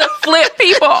kids how to flip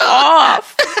people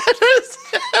off. That's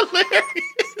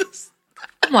hilarious.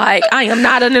 I'm like, I am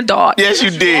not an adult. Yes, you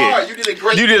did.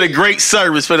 You did a great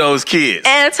service for those kids.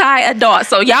 Anti-adult.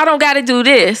 So y'all don't got to do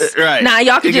this. Right. Now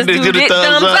y'all can just do this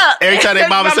thumbs up. Every time they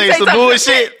mama say some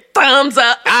bullshit, thumbs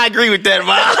up. I agree with that,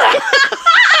 Mom.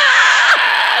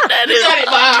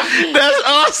 That's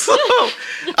awesome.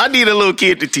 I need a little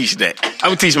kid to teach that. I'm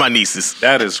gonna teach my nieces.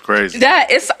 That is crazy. I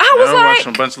was I'm like,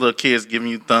 watching a bunch of little kids giving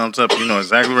you thumbs up. You know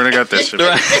exactly where they got that shit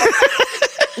from.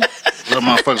 Little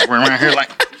motherfuckers running around here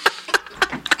like.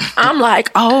 I'm like,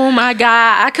 oh my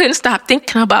God, I couldn't stop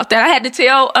thinking about that. I had to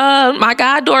tell my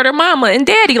goddaughter, mama and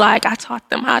daddy, like, I taught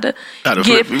them how to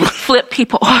flip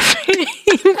people off. She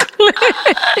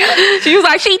was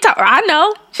like, I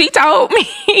know. She told me.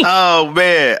 Oh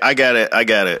man, I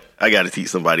gotta teach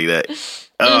somebody that.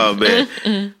 Oh man.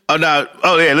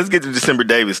 Oh yeah, let's get to December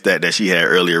Davis stat that she had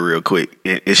earlier real quick.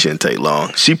 It shouldn't take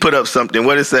long. She put up something,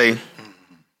 what did it say?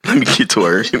 Let me get to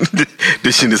her.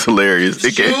 This shit is hilarious.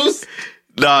 Shoes?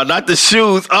 No, not the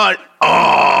shoes. You're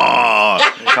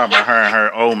talking about her and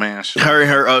her old man shit. Her and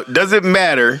her. Doesn't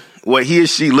matter what he or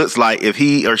she looks like if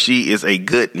he or she is a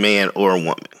good man or a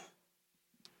woman.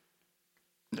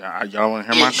 Y'all want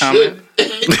to hear my comment?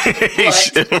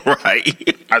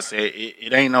 Right. I said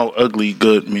it ain't no ugly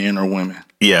good men or women.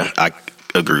 Yeah, I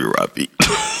agree with Robbie.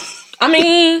 I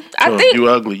mean, I think if you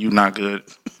ugly, you not good.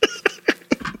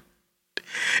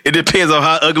 It depends on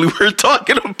how ugly we're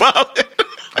talking about.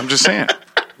 I'm just saying.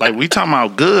 Like, we talking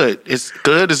about good. It's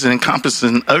good is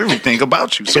encompassing everything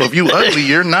about you. So if you ugly,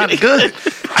 you're not good.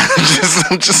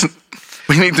 I'm just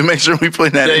we need to make sure we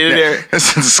put that in there.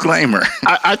 It's a disclaimer.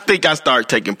 I think I started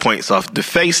taking points off the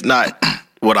face, not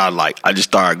what I like. I just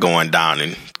started going down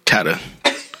and kind of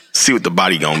see what the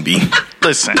body gonna be.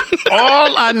 Listen,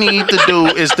 all I need to do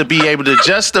is to be able to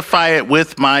justify it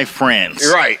with my friends.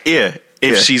 Right, yeah.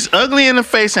 If she's ugly in the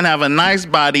face and have a nice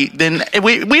body, then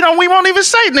we won't even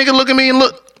say, nigga, look at me and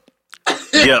look.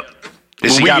 Yep.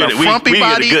 If she got a frumpy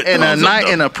body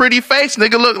and a pretty face,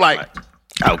 nigga, look like.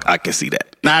 I can see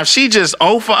that. Now, if she just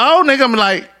nigga, I'm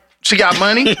like, she got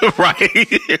money? Right.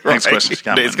 Next question. She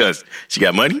got money. She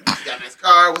got money? She got a nice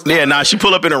car. Now she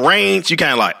pull up in a range, you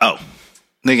kind of like, oh.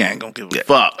 Nigga ain't gonna give a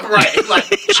fuck. Right. Like,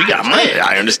 she got money.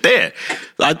 I understand.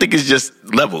 I think it's just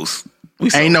levels.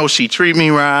 Ain't no she treat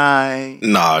me right.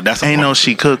 No, that's ain't no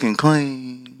she cook and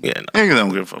clean. Yeah, no. Nigga don't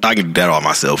give a fuck. I can do that all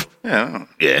myself. Yeah.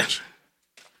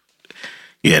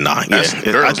 Yeah, nah. Yeah.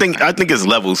 I think it's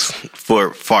levels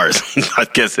for far as I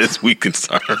guess as we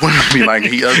concerned. Be like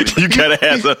he ugly. You gotta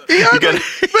have some. He ugly,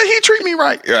 but he treat me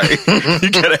right. Right.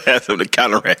 You gotta have something to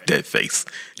counteract that face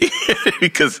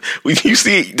because when you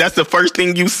see it, that's the first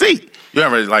thing you see. You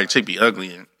ever like chick be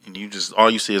ugly and you just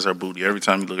all you see is her booty every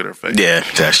time you look at her face. Yeah,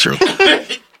 that's true.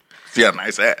 She got a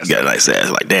nice ass. Got a nice ass.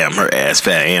 Like damn, her ass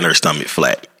fat and her stomach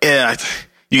flat. Yeah,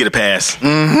 you get a pass.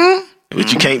 Mm-hmm.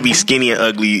 But you can't be skinny and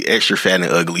ugly, extra fat and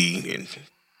ugly. And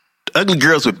ugly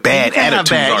girls with bad attitudes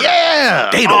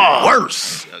they the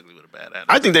worst. Ugly with a bad attitude.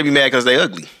 I think they be mad because they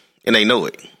ugly and they know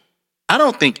it. I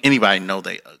don't think anybody know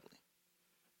they ugly.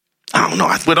 I don't know.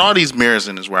 With all these mirrors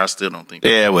in this world, I still don't think.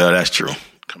 Yeah, well, that's true.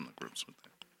 Come to grips with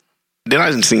that. Then I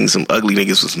done seen some ugly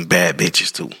niggas with some bad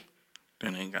bitches too.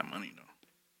 Then they ain't got money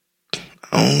though.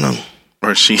 I don't know.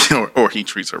 Or he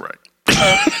treats her right.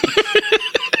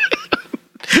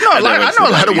 I know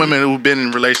a lot of women who've been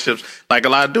in relationships, like a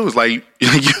lot of dudes, like you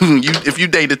if you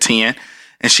date a 10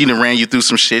 and she done ran you through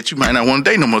some shit, you might not want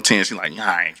to date no more 10. She's like,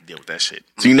 I ain't deal with that shit.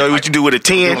 So you know what you do with a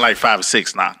 10? Like 5 or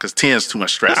 6 now, because 10 is too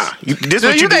much stress. This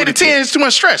what you do date with a 10 is too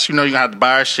much stress. You know, you gonna have to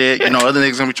buy her shit. You know, other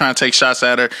niggas gonna be trying to take shots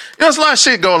at her. You know, there's a lot of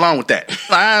shit go along with that.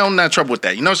 Like, I don't have trouble with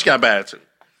that. You know, she got bad attitude.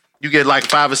 You get like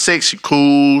 5 or 6, she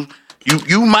cool.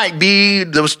 You might be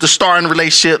the star in the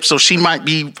relationship, so she might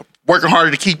be working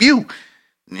harder to keep you.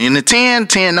 In the 10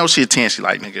 knows she a 10. She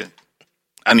like, nigga,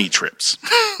 I need trips.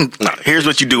 Nah, here's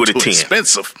what you do with a 10.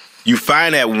 Expensive. You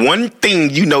find that one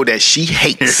thing you know that she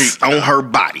hates on her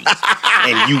body,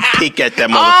 and you pick at that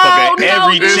motherfucker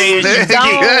every chance you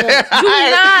get. Do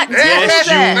not do Yes,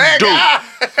 you do.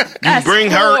 You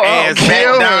bring her ass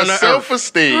back down to earth.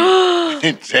 Self-esteem.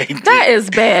 That is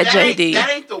bad, JD. That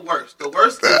ain't the worst. The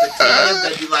worst is the 10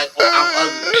 that be like, oh, I'm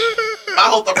ugly. My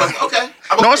whole thought was, okay,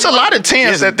 No, it's a lot of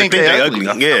 10s that think they're ugly.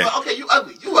 Yeah. Okay, you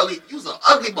ugly. You ugly. You's an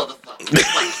ugly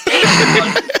motherfucker. Like,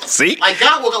 damn. See? Like,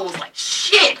 God woke up was like,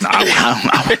 shit.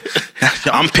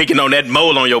 I'm picking on that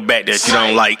mole on your back that you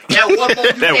don't like.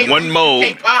 That one mole.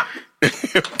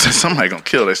 Somebody gonna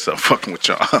kill themselves fucking with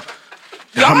y'all.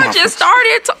 Y'all just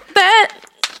started that.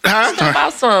 Huh?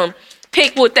 About some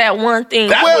pick with that one thing. You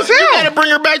gotta bring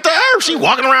her back to earth. She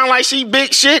walking around like she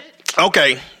big shit.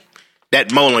 Okay.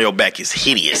 That mole on your back is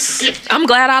hideous. I'm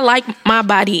glad I like my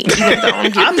body.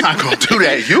 I'm not gonna do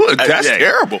that. That's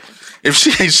terrible. If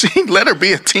she let her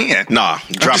be a 10. Nah,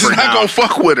 drop her I'm down. not gonna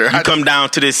fuck with her. You come down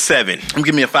to this 7.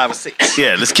 Give me a 5 or 6.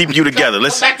 Yeah, let's keep you together.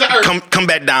 Let's back to earth. come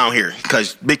back down here,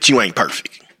 cause bitch, you ain't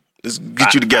perfect. Let's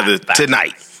get you together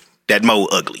tonight. That mole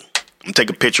ugly. I'm gonna take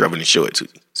a picture of it and show it to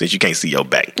you, since you can't see your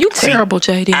back. You terrible,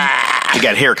 JD. You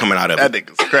got hair coming out of That it.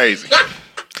 nigga's crazy.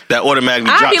 That automatically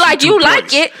I'd drops be like, 2 you points.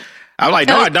 like it. I'm like,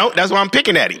 no, I don't. That's why I'm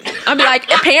picking at him. I'd be like,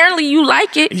 apparently you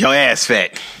like it. Your ass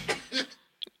fat.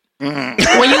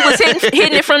 When you was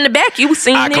hitting it from the back, you was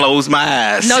seeing I it. closed my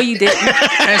eyes. No, you didn't.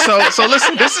 And so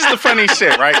listen, this is the funniest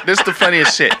shit, right? This is the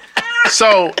funniest shit.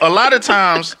 So a lot of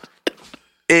times,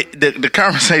 the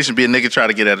conversation be a nigga try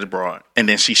to get at the broad, and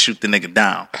then she shoot the nigga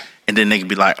down, and then nigga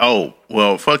be like, "Oh,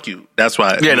 well, fuck you." That's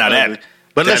why. Yeah, not that.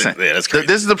 But That listen, is- yeah, that's crazy.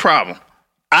 this is the problem.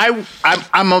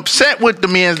 I'm upset with the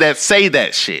men that say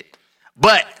that shit,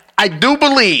 but I do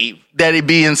believe that it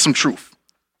be in some truth.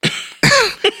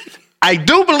 I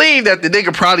do believe that the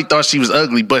nigga probably thought she was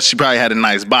ugly, but she probably had a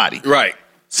nice body. Right.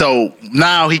 So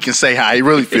now he can say how he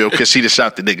really feel because she just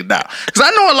shot the nigga down. Because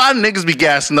I know a lot of niggas be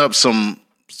gassing up some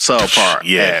subpar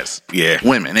ass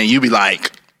women, and you be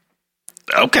like,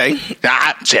 okay,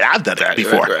 I've done that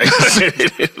before. Right.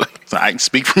 So I can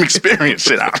speak from experience.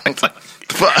 Shit, I'm like,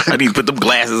 fuck. I need to put them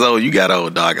glasses on you got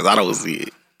on, dog, because I don't see it.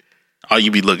 Oh,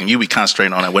 you be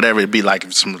concentrating on that. Whatever it be like,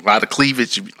 if it's a lot of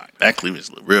cleavage, you be like, that cleavage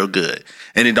look real good.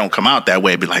 And it don't come out that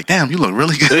way. It be like, damn, you look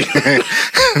really good.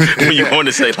 When you want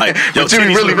to say, like, yo, but you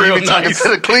titties really look real be talking nice. to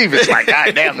the cleavage. Like,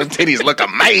 god damn, the titties look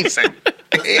amazing.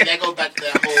 That goes back to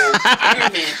that whole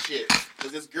Iron Man shit.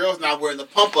 Because this girl's not wearing the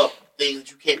pump up thing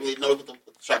that you can't really know with the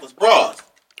strapless bras.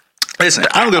 Listen,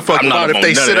 I don't give a fuck about if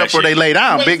they sit up or they lay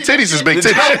down. Big titties is big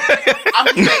titties.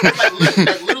 I'm just saying, like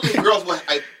literally girls will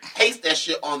like paste that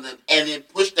shit on them and then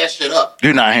push that shit up.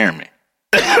 You're not hearing me.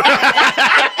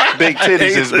 Big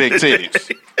titties is big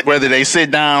titties. Whether they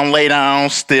sit down, lay down,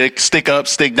 stick up,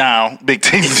 stick down, big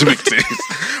titties is big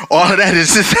titties. All of that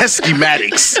is just that's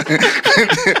schematics.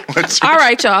 All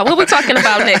right, y'all. What we talking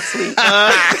about next week?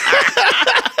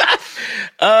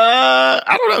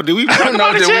 I don't know. Did we? I don't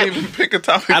know. Did Did we even pick a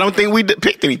topic? I don't think we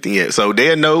picked anything yet. So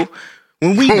they'll know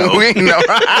when we know. We know.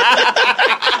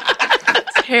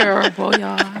 Terrible,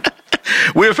 y'all.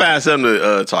 We'll find something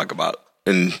to talk about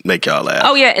and make y'all laugh.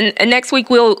 Oh yeah, and next week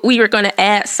we are going to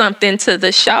add something to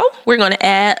the show. We're going to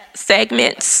add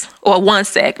segments or one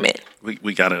segment.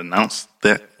 We got to announce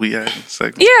that we had a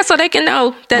segment. Yeah, so they can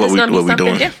know that it's going to be something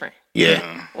doing? different.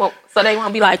 Yeah. Well, so they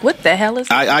won't be like, "What the hell is?"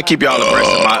 I keep y'all abreast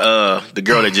of my the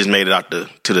girl that just made it out to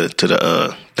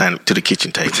the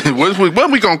kitchen table.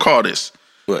 What we gonna call this?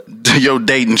 What? Your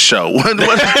dating show. What,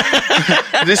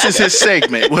 this is his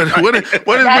segment. What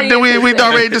did we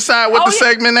already decide what the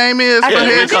segment name is? I for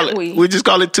think his? We just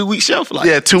call it 2 week shelf life.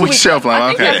 Yeah, 2 week shelf life. I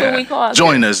think Okay. that's what we call it.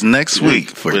 Join us next week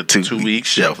for with 2 week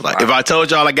shelf life. If I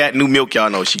told y'all I got new milk, y'all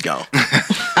know she gone.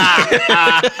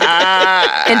 And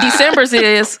December's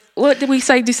is, what did we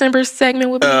say December's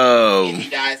segment would be? He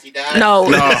dies. No.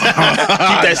 Keep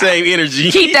that same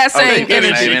energy. Keep that same Same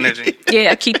energy. energy.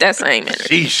 Yeah, keep that same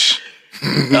energy. Sheesh.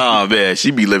 Oh man,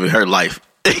 she be living her life.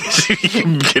 She be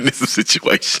getting in some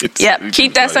situations. Yep,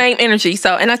 keep that same energy.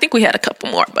 So, and I think we had a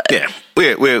couple more, but Yeah,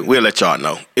 we'll let y'all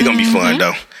know. It's gonna be fun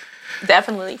though.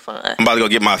 definitely fun. I'm about to go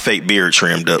get my fake beard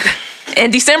trimmed up.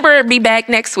 And December be back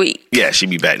next week. Yeah, she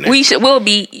be back next. We'll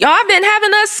be. Y'all been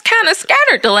having us kind of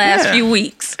scattered the last few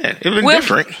weeks. Yeah, it's been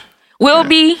different. We'll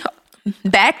be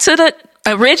back to the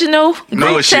original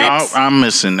No group shit. text. I'm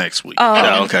missing next week.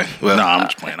 Oh, okay. Well, No, I'm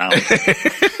just playing.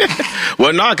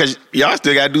 well, no, because y'all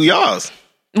still gotta do y'all's.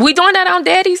 We doing that on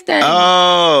Daddy's Day.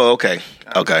 Oh, okay.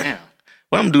 Okay. damn.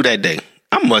 What I'm gonna do that day?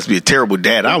 I must be a terrible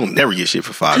dad. I will never get shit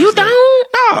for Father's You Day. don't?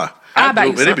 Nah. I'll buy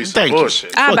you but it be something. some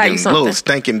bullshit. I'll buy you Fucking something. little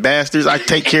stinking bastards. I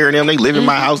take care of them. They live in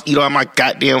my house, eat all my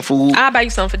goddamn food. I'll buy you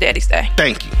something for Daddy's Day.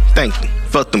 Thank you.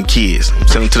 Fuck them kids. I'm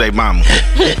sending them to their mama.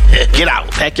 Get out.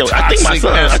 Pack your. I think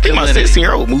my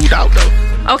 16-year-old moved out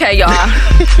though. Okay, y'all.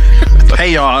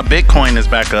 Hey y'all, Bitcoin is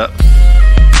back up.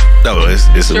 No, it's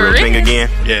a Sure real thing is. again.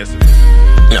 Yes.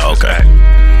 No, okay.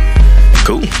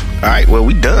 Cool. All right. Well,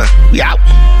 we done. We out.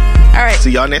 All right.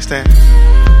 See y'all next time.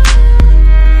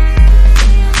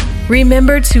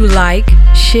 Remember to like,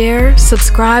 share,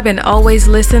 subscribe, and always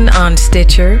listen on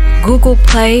Stitcher, Google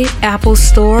Play, Apple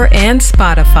Store, and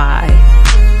Spotify.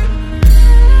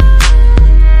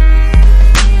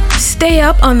 Stay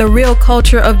up on the real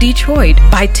culture of Detroit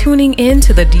by tuning in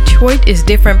to the Detroit is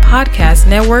Different Podcast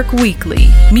Network weekly.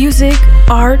 Music,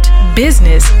 art,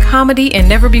 business, comedy, and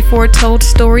never before told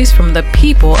stories from the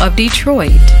people of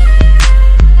Detroit.